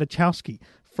 Wojciech Nedachowski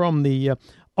from the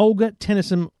Olga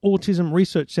Tennyson Autism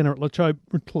Research Centre at La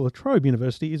Trobe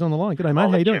University is on the line. G'day, mate.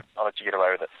 How you doing? I'll let you get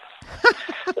away with it.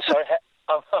 So,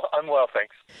 I'm well,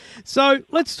 thanks. So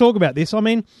let's talk about this. I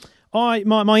mean,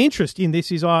 My interest in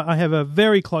this is I have a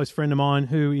very close friend of mine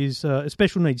who is a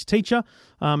special needs teacher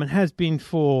and has been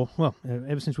for, well,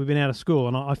 ever since we've been out of school.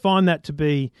 And I find that to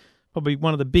be probably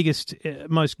one of the biggest,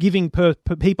 most giving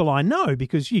people I know,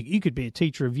 because you could be a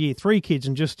teacher of year 3 kids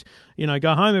and just,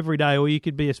 go home every day, or you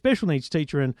could be a special needs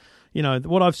teacher. And,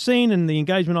 what I've seen and the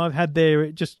engagement I've had there,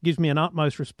 it just gives me an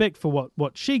utmost respect for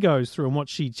what she goes through and what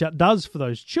she does for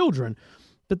those children.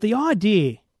 But the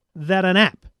idea that an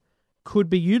app could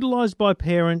be utilised by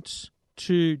parents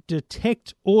to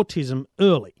detect autism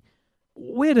early,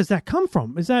 where does that come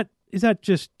from? Is that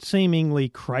just seemingly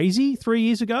crazy 3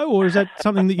 years ago, or is that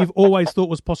something that you've always thought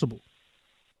was possible?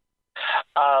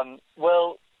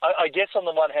 Well, I guess on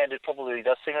the one hand, it probably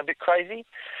does seem a bit crazy.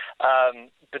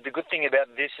 But the good thing about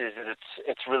this is that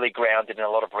it's really grounded in a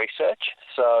lot of research.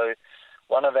 So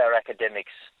one of our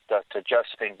academics, Dr.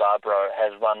 Josephine Barbaro,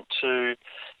 has run 2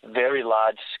 very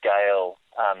large-scale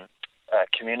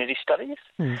community studies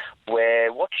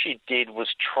where what she did was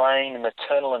train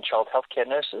maternal and child healthcare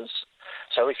nurses.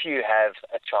 So if you have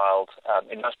a child,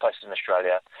 in most places in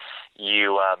Australia,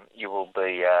 you will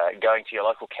be going to your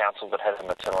local council that has a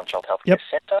maternal and child healthcare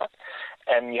centre,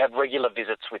 and you have regular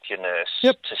visits with your nurse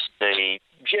to see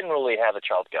generally how the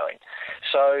child's going.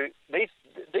 So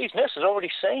these nurses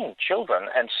already seen children,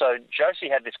 and so Josie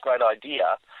had this great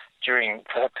idea during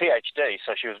her PhD,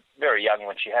 so she was very young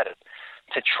when she had it,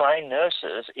 to train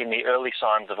nurses in the early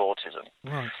signs of autism.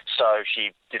 Right. So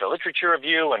she did a literature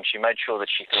review, and she made sure that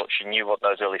she thought she knew what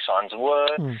those early signs were.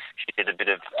 She did a bit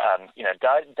of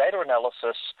data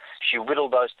analysis. She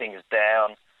whittled those things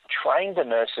down, trained the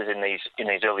nurses in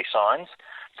these early signs.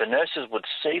 The nurses would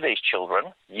see these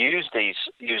children, use the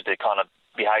kind of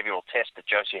behavioural test that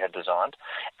Josie had designed,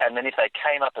 and then if they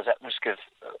came up as at risk of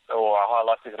or a high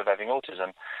likelihood of having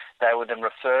autism, they were then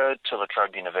referred to La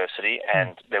Trobe University,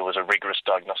 and there was a rigorous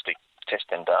diagnostic test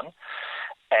then done.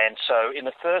 And so in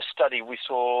the first study, we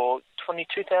saw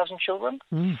 22,000 children,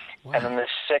 wow. And in the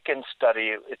second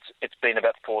study, it's been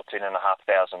about 14,500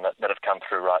 that have come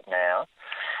through right now.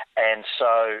 And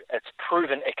so it's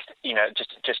proven,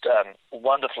 just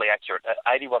wonderfully accurate,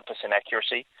 81%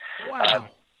 accuracy. Wow.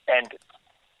 And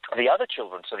the other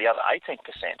children, so the other 18%,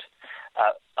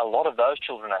 a lot of those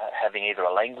children are having either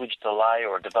a language delay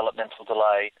or a developmental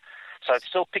delay. So it's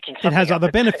still picking something up. It has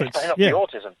other benefits. It may not be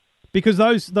autism. Because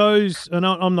those, and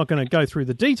I'm not going to go through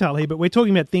the detail here, but we're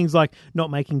talking about things like not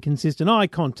making consistent eye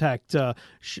contact,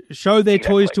 show their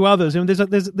toys to others, and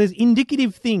there's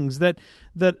indicative things that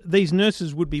these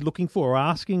nurses would be looking for or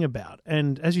asking about.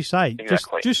 And as you say,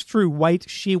 just through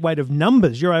sheer weight of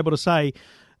numbers, you're able to say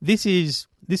this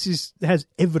has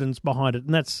evidence behind it,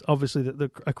 and that's obviously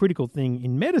a critical thing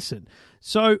in medicine.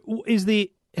 So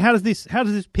how does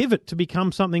this pivot to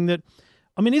become something that,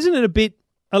 I mean, isn't it a bit?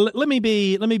 Let me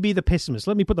be the pessimist.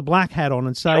 Let me put the black hat on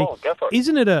and say,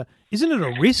 isn't it a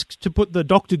risk to put the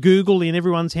Dr. Google in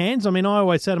everyone's hands? I mean, I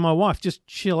always say to my wife, just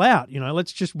chill out.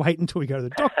 Let's just wait until we go to the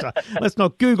doctor. Let's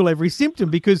not Google every symptom,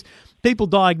 because people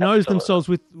diagnose themselves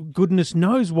with goodness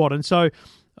knows what. And so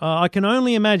I can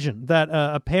only imagine that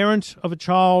a parent of a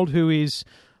child who is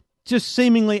just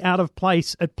seemingly out of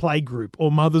place at playgroup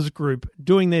or mother's group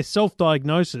doing their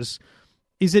self-diagnosis,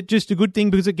 is it just a good thing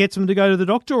because it gets them to go to the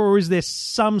doctor, or is there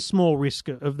some small risk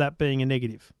of that being a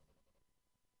negative?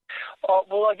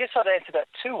 Well, I guess I'd answer that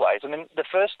 2 ways. I mean, the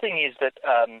first thing is that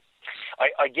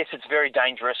I guess it's very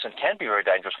dangerous and can be very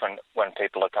dangerous when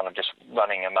people are kind of just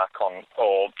running amok on,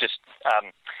 or just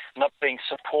not being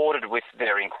supported with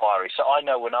their inquiry. So I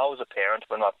know when I was a parent,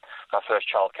 when my first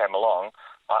child came along,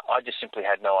 I just simply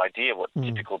had no idea what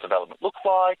typical development looked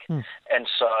like. And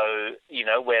so,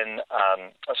 when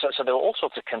so there were all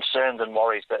sorts of concerns and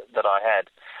worries that I had,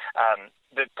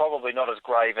 but probably not as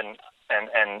grave and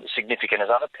significant as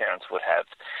other parents would have.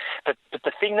 But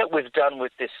the thing that we've done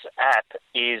with this app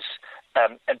is,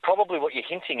 and probably what you're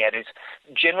hinting at is,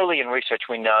 generally in research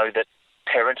we know that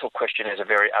parental questionnaires are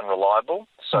very unreliable.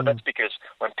 So that's because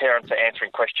when parents are answering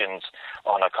questions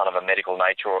on a kind of a medical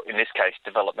nature, or in this case,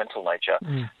 developmental nature,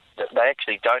 they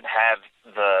actually don't have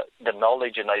the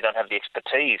knowledge, and they don't have the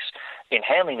expertise in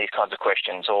handling these kinds of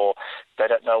questions, or they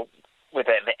don't know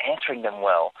whether they're answering them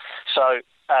well. So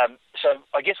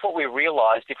I guess what we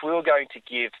realised, if we were going to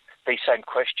give these same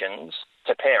questions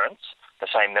to parents, the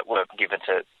same that were given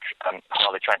to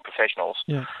highly trained professionals,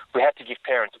 we had to give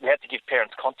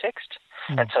parents context.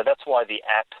 And so that's why the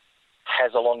app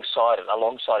has alongside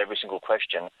every single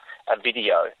question, a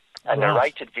video, a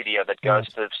narrated video that goes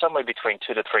to somewhere between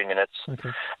 2 to 3 minutes.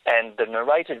 Okay. And the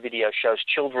narrated video shows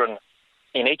children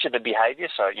in each of the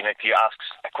behaviours. So, if you ask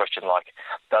a question like,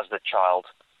 does the child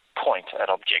point at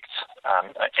objects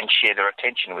and share their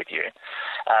attention with you.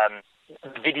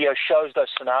 The video shows those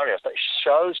scenarios. It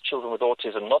shows children with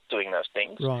autism not doing those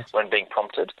things when being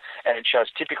prompted, and it shows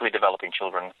typically developing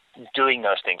children doing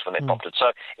those things when they're prompted.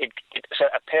 So so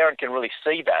a parent can really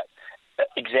see that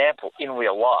example in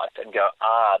real life and go,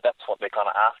 that's what they're kind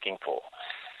of asking for.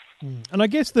 And I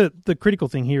guess the critical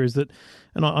thing here is that,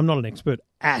 and I'm not an expert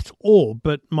at all,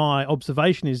 but my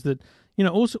observation is that,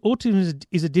 autism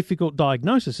is a difficult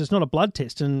diagnosis. It's not a blood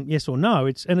test, and yes or no.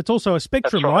 It's also a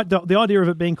spectrum, right? The idea of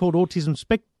it being called autism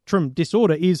spectrum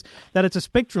disorder is that it's a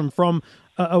spectrum from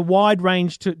a wide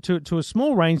range to a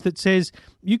small range that says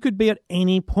you could be at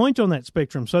any point on that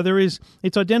spectrum. So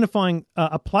it's identifying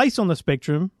a place on the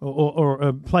spectrum or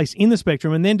a place in the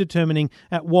spectrum, and then determining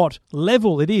at what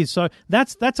level it is. So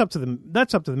that's up to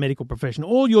the medical profession.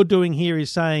 All you're doing here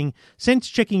is saying, sense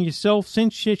checking yourself,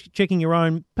 sense checking your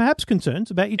own perhaps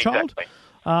concerns about your child.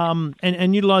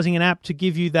 And utilising an app to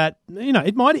give you that.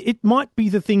 It might be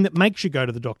the thing that makes you go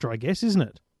to the doctor, I guess, isn't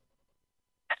it?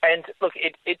 And look,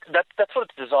 that's what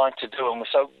it's designed to do. And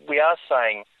so we are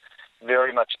saying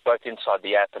very much both inside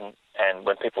the app and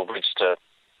when people register,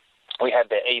 we have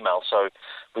their email. So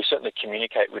we certainly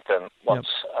communicate with them once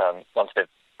they've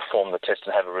performed the test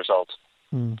and have a result.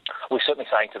 We're certainly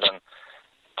saying to them,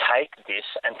 take this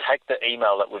and take the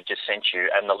email that we've just sent you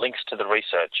and the links to the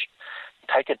research.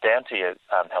 Take it down to your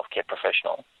healthcare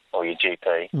professional or your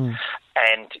GP,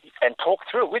 and talk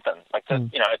through it with them.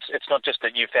 It's not just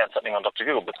that you found something on Dr.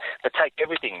 Google, but take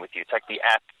everything with you. Take the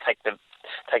app, take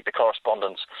the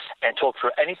correspondence, and talk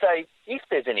through it. And if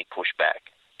there's any pushback,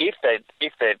 if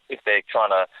they're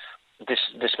trying to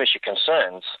dismiss your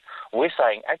concerns, we're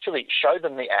saying actually show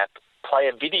them the app,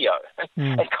 play a video,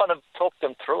 and kind of talk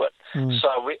them through it.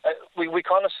 So we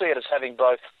kind of see it as having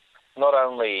both not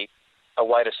only a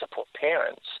way to support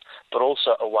parents, but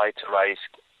also a way to raise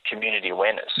community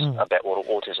awareness about what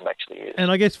autism actually is.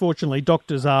 And I guess, fortunately,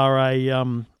 doctors are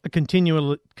a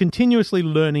continuously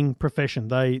learning profession.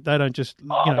 They don't just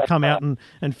come out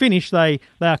and finish. They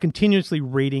are continuously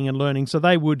reading and learning. So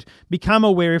they would become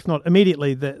aware, if not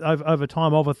immediately, that over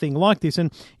time of a thing like this.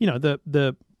 And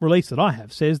the release that I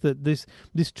have says that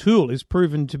this tool is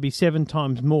proven to be 7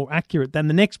 times more accurate than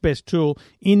the next best tool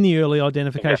in the early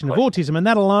identification of autism. And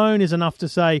that alone is enough to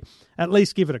say, at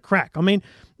least give it a crack. I mean,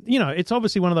 it's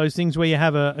obviously one of those things where you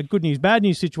have a good news, bad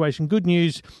news situation. Good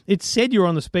news, it said you're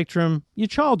on the spectrum, your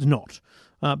child's not.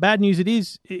 Bad news,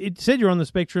 it said you're on the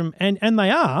spectrum, and they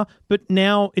are, but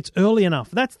now it's early enough.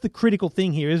 That's the critical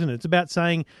thing here, isn't it? It's about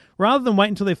saying, rather than wait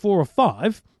until they're 4 or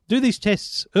 5, do these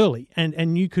tests early,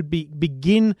 and you could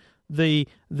begin the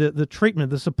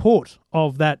treatment, the support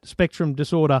of that spectrum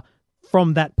disorder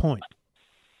from that point.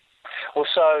 Well,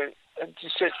 so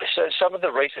some of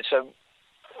the research, so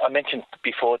I mentioned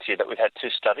before to you that we've had 2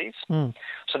 studies.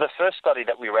 So the first study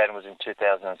that we ran was in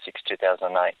 2006,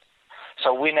 2008.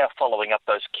 So we're now following up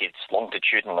those kids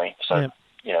longitudinally, 9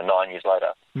 years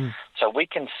later. So we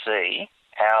can see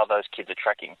how those kids are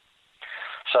tracking.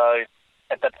 So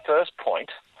at that first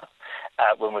point,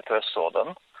 when we first saw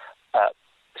them,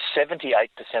 78%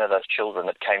 of those children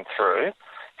that came through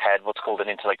had what's called an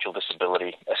intellectual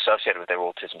disability associated with their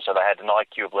autism. So they had an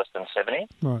IQ of less than 70.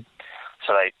 Right.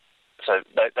 So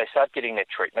they start getting their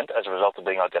treatment as a result of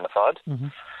being identified.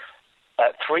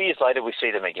 3 years later, we see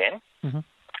them again.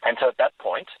 And so at that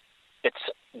point, it's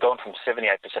gone from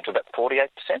 78% to about 48%.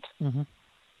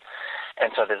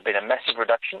 And so there's been a massive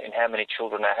reduction in how many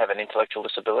children now have an intellectual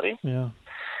disability. Yeah.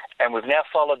 And we've now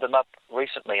followed them up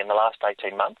recently in the last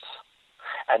 18 months,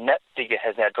 and that figure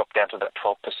has now dropped down to about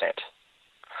 12%.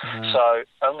 So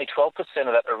only 12%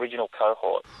 of that original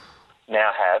cohort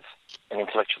now have an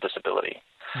intellectual disability.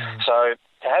 So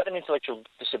to have an intellectual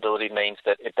disability means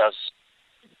that it does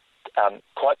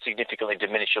quite significantly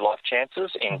diminish your life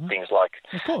chances in things like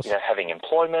having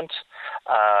employment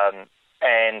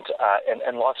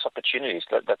and life's opportunities.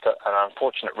 That's an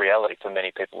unfortunate reality for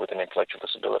many people with an intellectual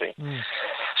disability.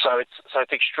 So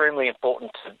it's extremely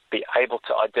important to be able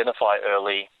to identify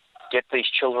early, get these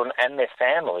children and their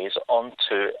families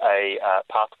onto a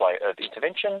pathway of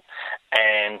intervention,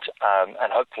 and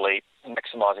hopefully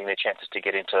maximising their chances to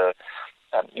get into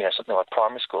something like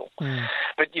primary school.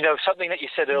 But something that you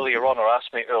said earlier on, or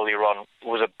asked me earlier on,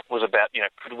 was about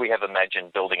could we have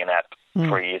imagined building an app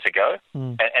 3 years ago?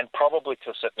 And probably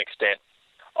to a certain extent,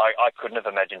 I couldn't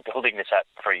have imagined building this app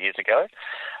 3 years ago.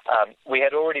 We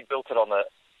had already built it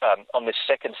on this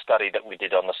second study that we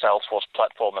did on the Salesforce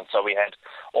platform, and so we had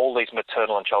all these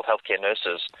maternal and child healthcare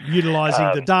nurses utilising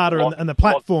the data and the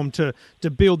platform to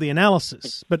build the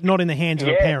analysis, but not in the hands of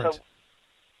a parent.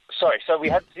 So we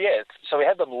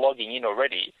had them logging in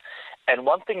already, And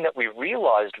one thing that we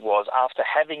realized was, after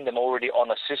having them already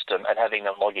on a system and having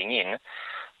them logging in,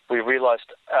 we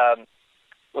realized,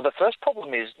 well, the first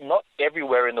problem is not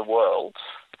everywhere in the world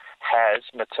has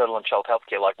maternal and child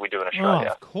healthcare like we do in Australia.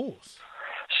 Oh, of course.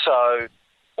 So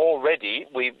already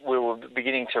we were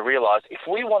beginning to realize, if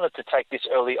we wanted to take this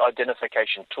early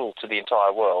identification tool to the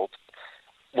entire world,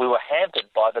 we were hampered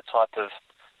by the type of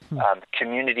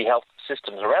community health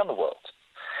systems around the world.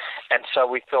 And so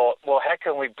we thought, well, how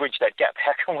can we bridge that gap?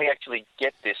 How can we actually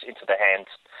get this into the hands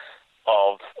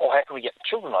of, or how can we get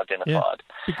children identified?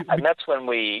 Yeah. And that's when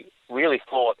we really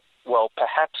thought, well,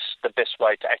 perhaps the best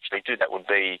way to actually do that would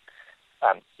be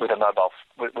with a mobile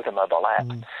app.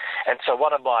 And so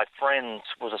one of my friends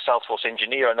was a Salesforce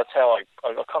engineer, and that's how I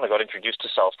kind of got introduced to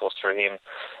Salesforce through him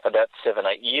about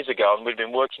 7-8 years ago. And we've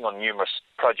been working on numerous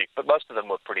projects, but most of them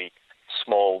were pretty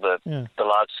small. The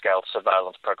large-scale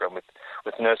surveillance program with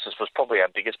nurses was probably our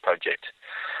biggest project.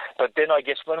 But then I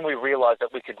guess when we realized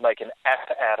that we could make an app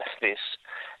out of this,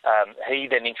 he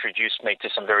then introduced me to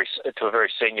a very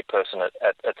senior person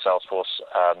at Salesforce,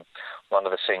 one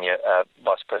of the senior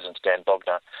vice presidents, Dan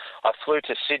Bogner. I flew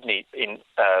to Sydney in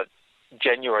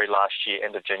January last year,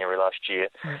 end of January last year,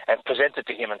 and presented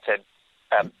to him and said,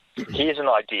 here's an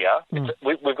idea.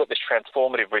 We've got this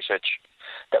transformative research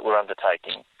that we're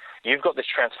undertaking. You've got this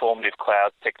transformative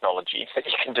cloud technology that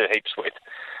you can do heaps with.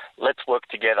 Let's work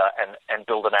together and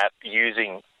build an app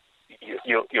using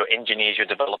your engineers, your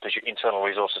developers, your internal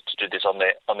resources to do this on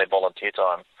their volunteer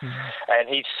time. And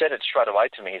he said it straight away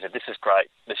to me. He said, "This is great.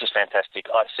 This is fantastic.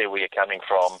 I see where you're coming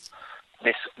from.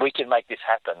 We can make this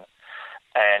happen."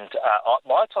 And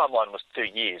my timeline was 2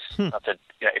 years. I said,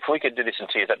 if we could do this in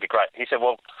 2 years, that'd be great. He said,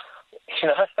 "Well,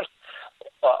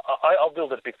 I'll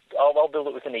build it. I'll build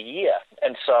it within a year."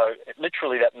 And so,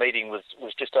 literally, that meeting was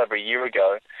just over a year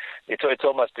ago. It's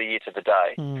almost a year to the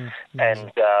day, and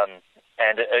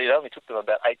it only took them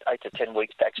about 8 to 10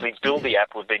 weeks to actually build the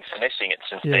app. We've been finessing it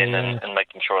since then and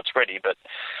making sure it's ready. But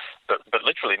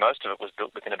literally, most of it was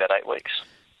built within about 8 weeks.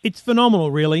 It's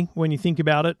phenomenal, really, when you think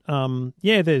about it.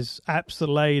 There's apps that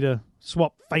allow you to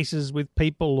swap faces with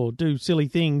people or do silly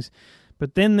things.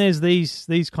 But then there's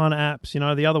these kind of apps.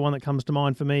 The other one that comes to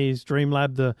mind for me is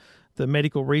DreamLab, the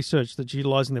medical research that's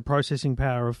utilising the processing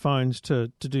power of phones to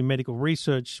do medical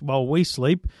research while we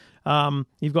sleep.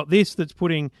 You've got this that's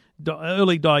putting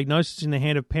early diagnosis in the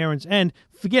hand of parents. And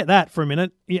forget that for a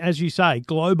minute. As you say,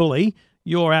 globally,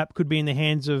 your app could be in the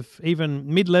hands of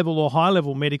even mid-level or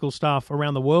high-level medical staff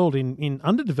around the world in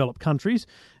underdeveloped countries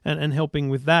and helping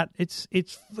with that.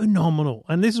 It's phenomenal.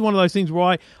 And this is one of those things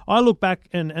where I look back,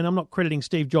 and I'm not crediting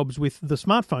Steve Jobs with the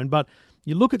smartphone, but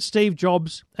you look at Steve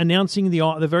Jobs announcing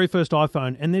the very first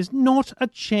iPhone, and there's not a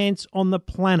chance on the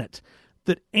planet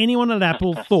that anyone at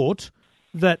Apple thought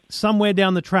that somewhere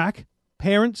down the track,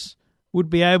 parents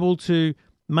would be able to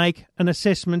make an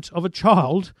assessment of a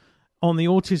child on the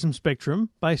autism spectrum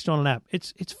based on an app.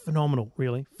 It's phenomenal,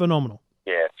 really. Phenomenal.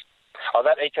 Yeah. Oh,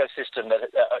 that ecosystem,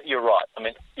 you're right. I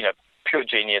mean, pure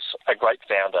genius, a great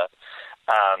founder.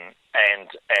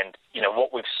 And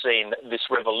what we've seen, this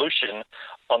revolution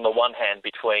on the one hand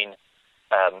between,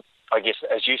 I guess,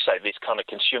 as you say, these kind of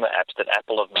consumer apps that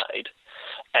Apple have made,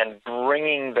 and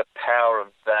bringing the power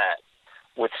of that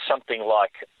with something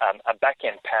like a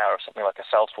back-end power, something like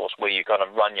a Salesforce, where you're going to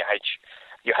run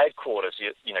your headquarters,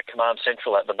 your command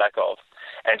central at the back of,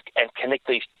 and connect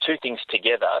these two things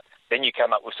together, then you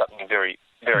come up with something very,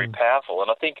 very powerful. And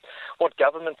I think what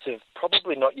governments have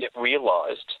probably not yet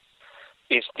realised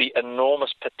is the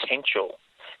enormous potential,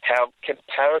 how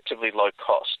comparatively low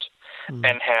cost,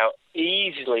 and how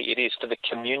easily it is for the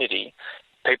community,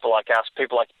 people like us,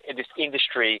 people like this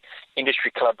industry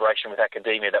collaboration with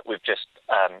academia that we've just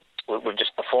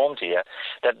performed here,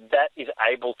 that is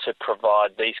able to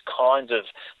provide these kinds of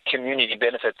community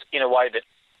benefits in a way that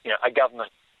a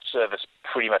government service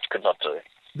pretty much could not do.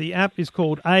 The app is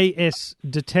called AS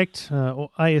Detect or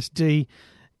ASD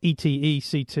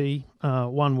ETECT,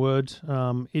 one word.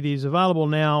 It is available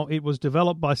now. It was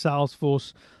developed by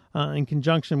Salesforce in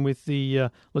conjunction with the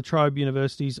La Trobe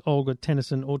University's Olga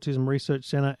Tennyson Autism Research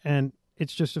Centre, and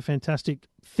it's just a fantastic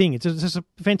thing. It's just a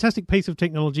fantastic piece of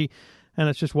technology, and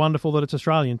it's just wonderful that it's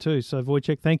Australian too. So,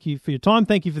 Wojciech, thank you for your time.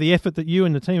 Thank you for the effort that you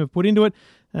and the team have put into it,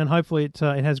 and hopefully it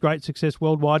has great success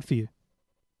worldwide for you.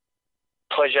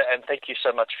 Pleasure, and thank you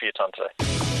so much for your time today.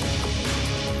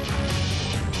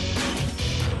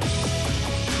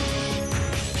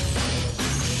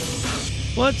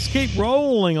 Let's keep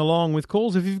rolling along with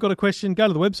calls. If you've got a question, go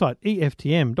to the website,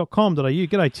 eftm.com.au.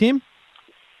 G'day, Tim.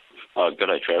 Oh,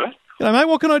 g'day, Trevor. G'day, mate.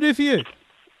 What can I do for you?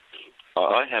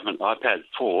 I have an iPad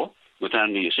 4, with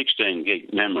only a 16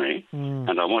 gig memory,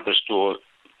 and I want to store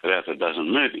about a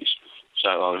dozen movies. So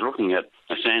I was looking at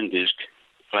a SanDisk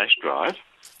flash drive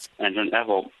and an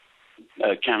Apple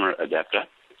camera adapter,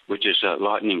 which is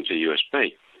Lightning to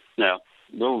USB. Now,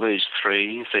 will these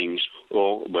three things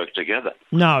all work together?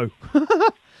 No.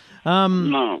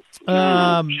 No.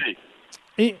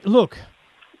 Look,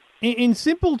 in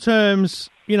simple terms,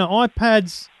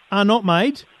 iPads are not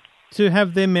made to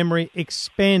have their memory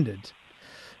expanded.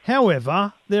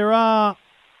 However, there are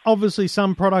obviously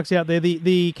some products out there.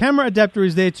 The camera adapter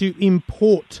is there to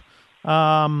import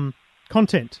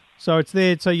content. So it's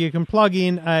there so you can plug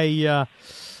in a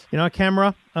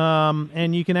camera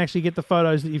and you can actually get the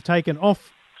photos that you've taken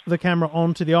off the camera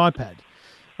onto the iPad.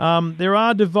 There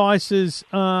are devices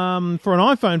for an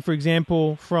iPhone, for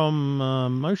example, from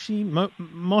Mophie,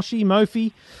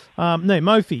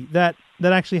 that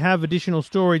actually have additional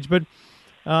storage. But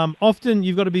often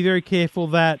you've got to be very careful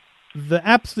that the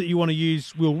apps that you want to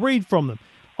use will read from them.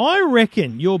 I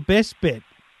reckon your best bet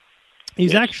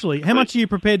is actually, how much are you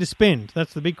prepared to spend?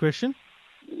 That's the big question.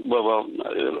 Well,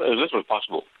 as little as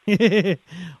possible. I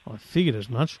figured as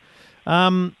much.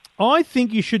 I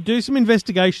think you should do some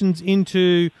investigations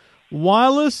into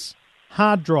wireless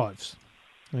hard drives.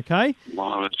 Okay?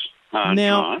 Wireless hard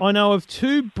Now, drive. I know of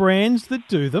two brands that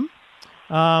do them.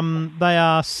 They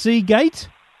are Seagate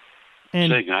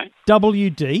and Seagate.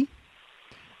 WD.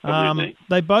 WD.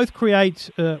 They both create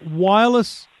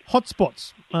wireless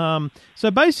hotspots.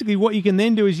 So basically what you can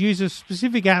then do is use a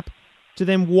specific app to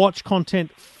then watch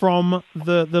content from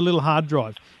the little hard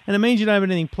drive. And it means you don't have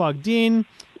anything plugged in.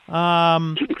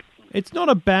 It's not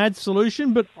a bad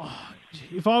solution, but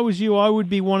if I was you, I would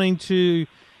be wanting to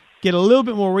get a little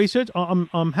bit more research.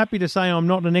 I'm happy to say I'm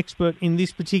not an expert in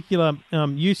this particular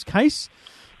use case,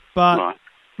 but Right.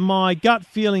 my gut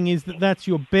feeling is that that's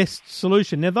your best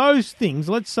solution. Now, those things,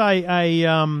 let's say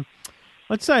a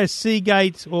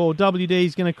Seagate or WD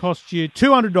is going to cost you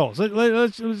 $200.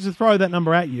 Let's just throw that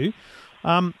number at you.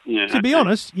 To be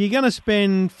honest, you're going to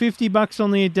spend $50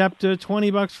 on the adapter,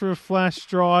 $20 for a flash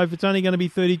drive. It's only going to be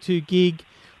 32 gig.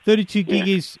 32 gig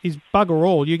is bugger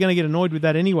all. You're going to get annoyed with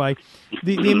that anyway.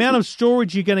 The amount of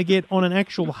storage you're going to get on an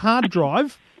actual hard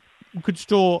drive could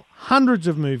store hundreds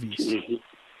of movies,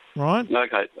 right?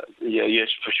 Okay. Yeah. Yes,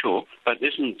 for sure. But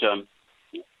isn't a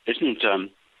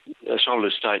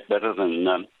solid state better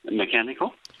than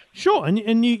mechanical? Sure,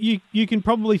 and you can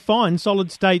probably find solid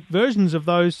state versions of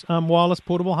those wireless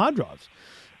portable hard drives.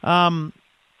 The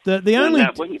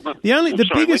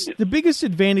biggest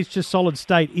advantage to solid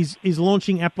state is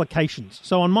launching applications.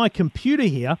 So on my computer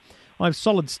here, I have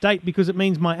solid state because it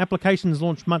means my applications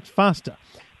launch much faster.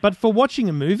 But for watching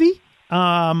a movie,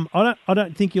 I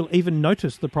don't think you'll even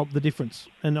notice the difference,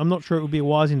 and I'm not sure it would be a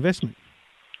wise investment.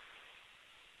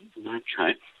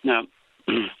 Okay. Now,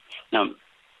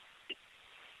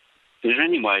 is there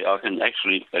any way I can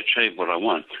actually achieve what I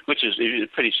want? Which is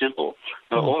pretty simple.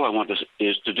 All I want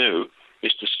is to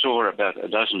store about a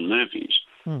dozen movies.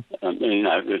 A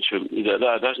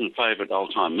dozen favourite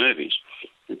old-time movies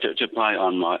to play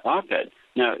on my iPad.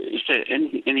 Now, is there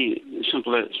any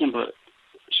simpler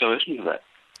solution to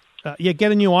that?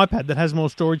 Get a new iPad that has more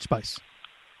storage space.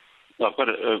 I've got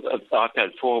an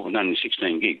iPad 4 with only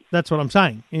 16 gig. That's what I'm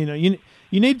saying. You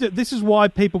need to. This is why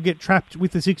people get trapped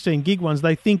with the 16 gig ones.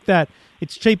 They think that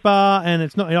it's cheaper and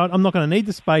it's not. I'm not going to need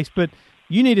the space, but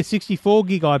you need a 64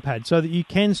 gig iPad so that you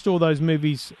can store those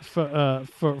movies for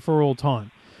all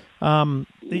time.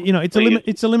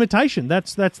 It's a limitation.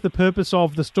 That's the purpose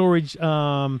of the storage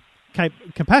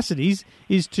capacities,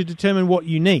 is to determine what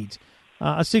you need.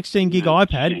 A 16 gig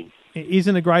iPad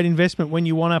isn't a great investment when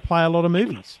you want to play a lot of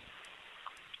movies.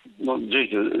 Well, gee,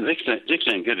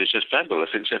 16 gig is just fabulous,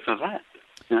 except for that.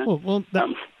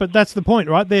 But that's the point,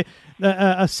 right?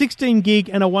 A 16 gig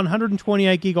and a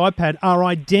 128 gig iPad are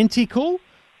identical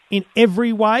in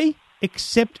every way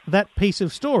except that piece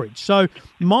of storage. So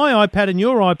my iPad and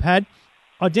your iPad,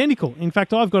 identical. In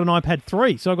fact, I've got an iPad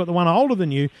 3, so I've got the one older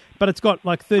than you, but it's got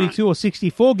like 32 or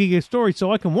 64 gig of storage,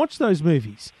 so I can watch those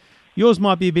movies. Yours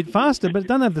might be a bit faster, but it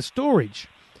doesn't have the storage.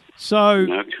 So,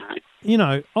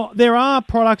 there are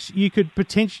products you could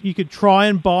try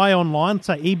and buy online,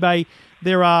 say eBay.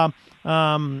 There are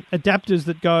adapters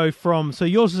that go from, so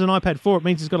yours is an iPad 4, it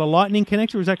means it's got a Lightning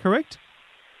connector, is that correct?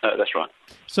 That's right.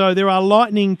 So there are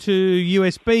Lightning to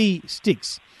USB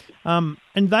sticks, and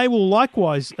they will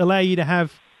likewise allow you to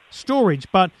have storage,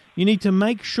 but you need to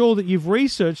make sure that you've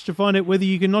researched to find out whether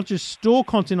you can not just store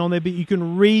content on there, but you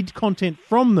can read content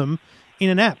from them in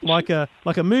an app, like a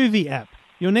movie app.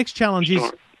 Your next challenge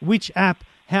is which app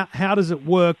how does it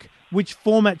work? Which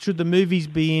format should the movies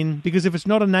be in? Because if it's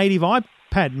not a native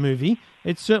iPad movie,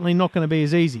 it's certainly not going to be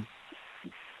as easy.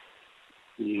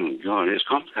 Oh, God, it's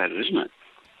complicated, isn't it?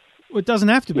 Well, it doesn't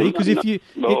have to be, because if you...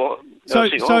 All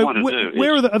I want to do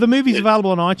where are the movies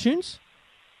available on iTunes?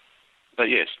 But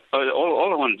yes,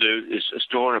 all I want to do is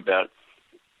store about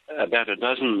a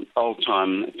dozen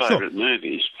old-time favourite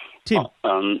movies, Tim,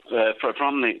 from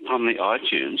the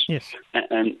iTunes, yes,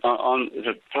 and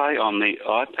to play on the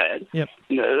iPad. Yep,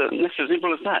 it's as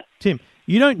simple as that. Tim,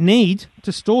 you don't need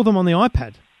to store them on the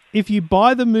iPad. If you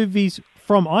buy the movies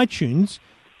from iTunes,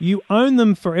 you own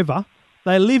them forever.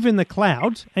 They live in the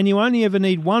cloud, and you only ever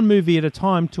need one movie at a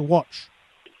time to watch.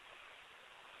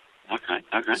 Okay.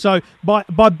 So by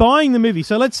buying the movie,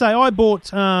 so let's say I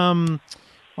bought The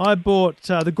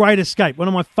Great Escape, one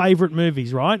of my favourite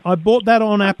movies, right? I bought that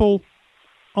on Apple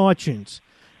iTunes.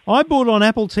 I bought it on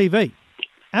Apple TV.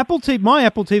 My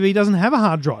Apple TV doesn't have a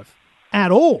hard drive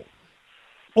at all.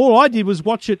 All I did was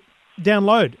watch it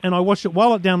download, and I watched it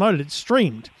while it downloaded. It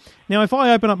streamed. Now, if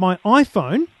I open up my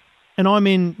iPhone, and I'm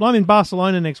in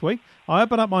Barcelona next week, I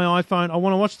open up my iPhone, I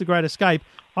want to watch The Great Escape,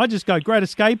 I just go Great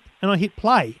Escape, and I hit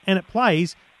play, and it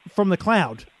plays from the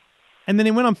cloud. And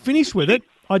then when I'm finished with it,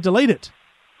 I delete it.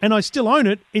 And I still own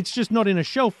it, it's just not in a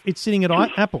shelf, it's sitting at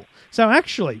Apple. So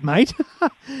actually, mate,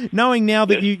 knowing now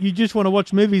that you just want to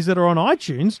watch movies that are on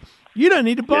iTunes, you don't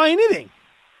need to buy anything.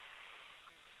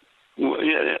 Well,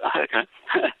 yeah, okay.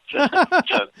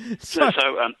 So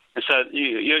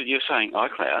you're saying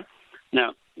iCloud.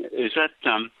 Now, is that...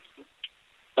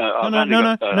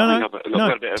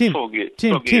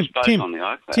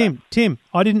 Tim,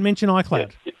 I didn't mention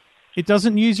iCloud. Yeah. It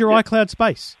doesn't use your iCloud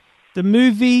space. The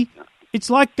movie, it's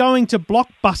like going to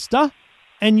Blockbuster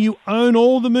and you own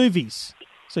all the movies.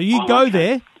 So you go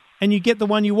there and you get the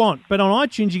one you want. But on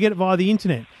iTunes, you get it via the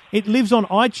internet. It lives on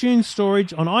iTunes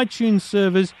storage, on iTunes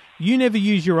servers. You never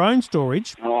use your own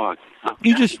storage. Oh, okay.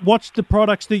 You just watch the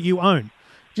products that you own.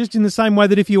 Just in the same way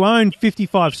that if you own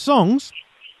 55 songs,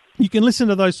 you can listen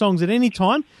to those songs at any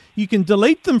time. You can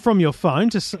delete them from your phone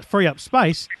to free up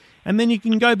space, and then you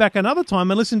can go back another time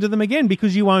and listen to them again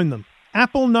because you own them.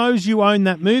 Apple knows you own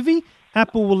that movie.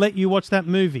 Apple will let you watch that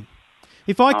movie.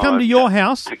 If I come to your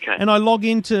house and I log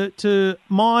into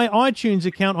my iTunes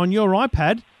account on your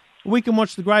iPad, we can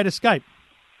watch The Great Escape.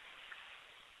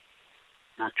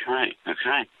 Okay.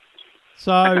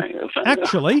 So,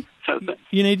 actually,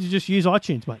 you need to just use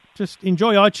iTunes, mate. Just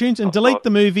enjoy iTunes and delete the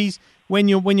movies when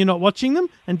you're not watching them,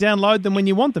 and download them when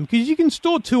you want them, because you can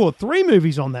store 2 or 3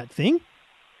 movies on that thing.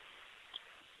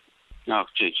 Oh,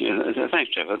 gee,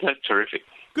 thanks, Trevor. That's terrific.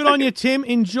 Good on you, Tim.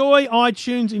 Enjoy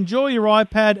iTunes, enjoy your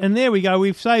iPad, and there we go.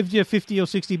 We've saved you $50 or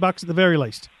 $60 at the very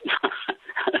least.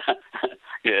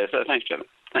 Yeah, so thanks, Trevor.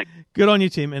 Thanks. Good on you,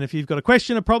 Tim. And if you've got a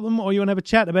question, a problem, or you want to have a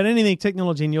chat about anything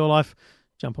technology in your life,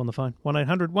 jump on the phone.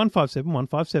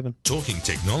 1-800-157-157. Talking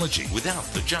technology without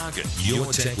the jargon. Your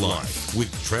Tech Life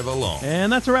with Trevor Long.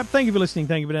 And that's a wrap. Thank you for listening.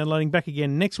 Thank you for downloading. Back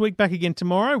again next week. Back again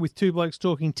tomorrow with Two Blokes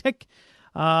Talking Tech.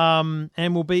 And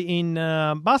we'll be in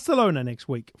Barcelona next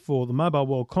week for the Mobile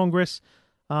World Congress.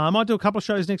 I might do a couple of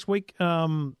shows next week,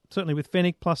 certainly with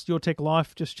Fennec plus Your Tech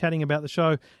Life, just chatting about the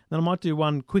show. Then I might do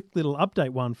one quick little update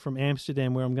one from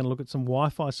Amsterdam where I'm going to look at some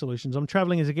Wi-Fi solutions. I'm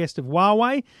travelling as a guest of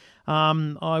Huawei.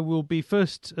 I will be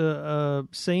first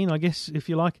seen, I guess, if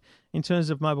you like, in terms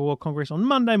of Mobile World Congress on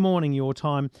Monday morning your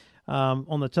time.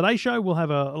 On the Today Show, we'll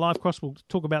have a live cross. We'll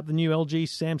talk about the new LG,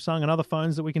 Samsung and other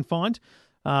phones that we can find,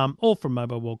 all from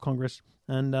Mobile World Congress.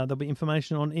 And there'll be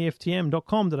information on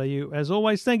EFTM.com.au. As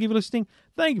always, thank you for listening.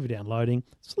 Thank you for downloading.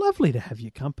 It's lovely to have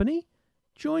your company.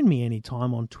 Join me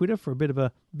anytime on Twitter for a bit of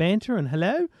a banter and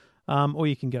hello. Or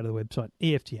you can go to the website,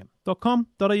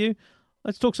 EFTM.com.au.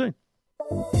 Let's talk soon.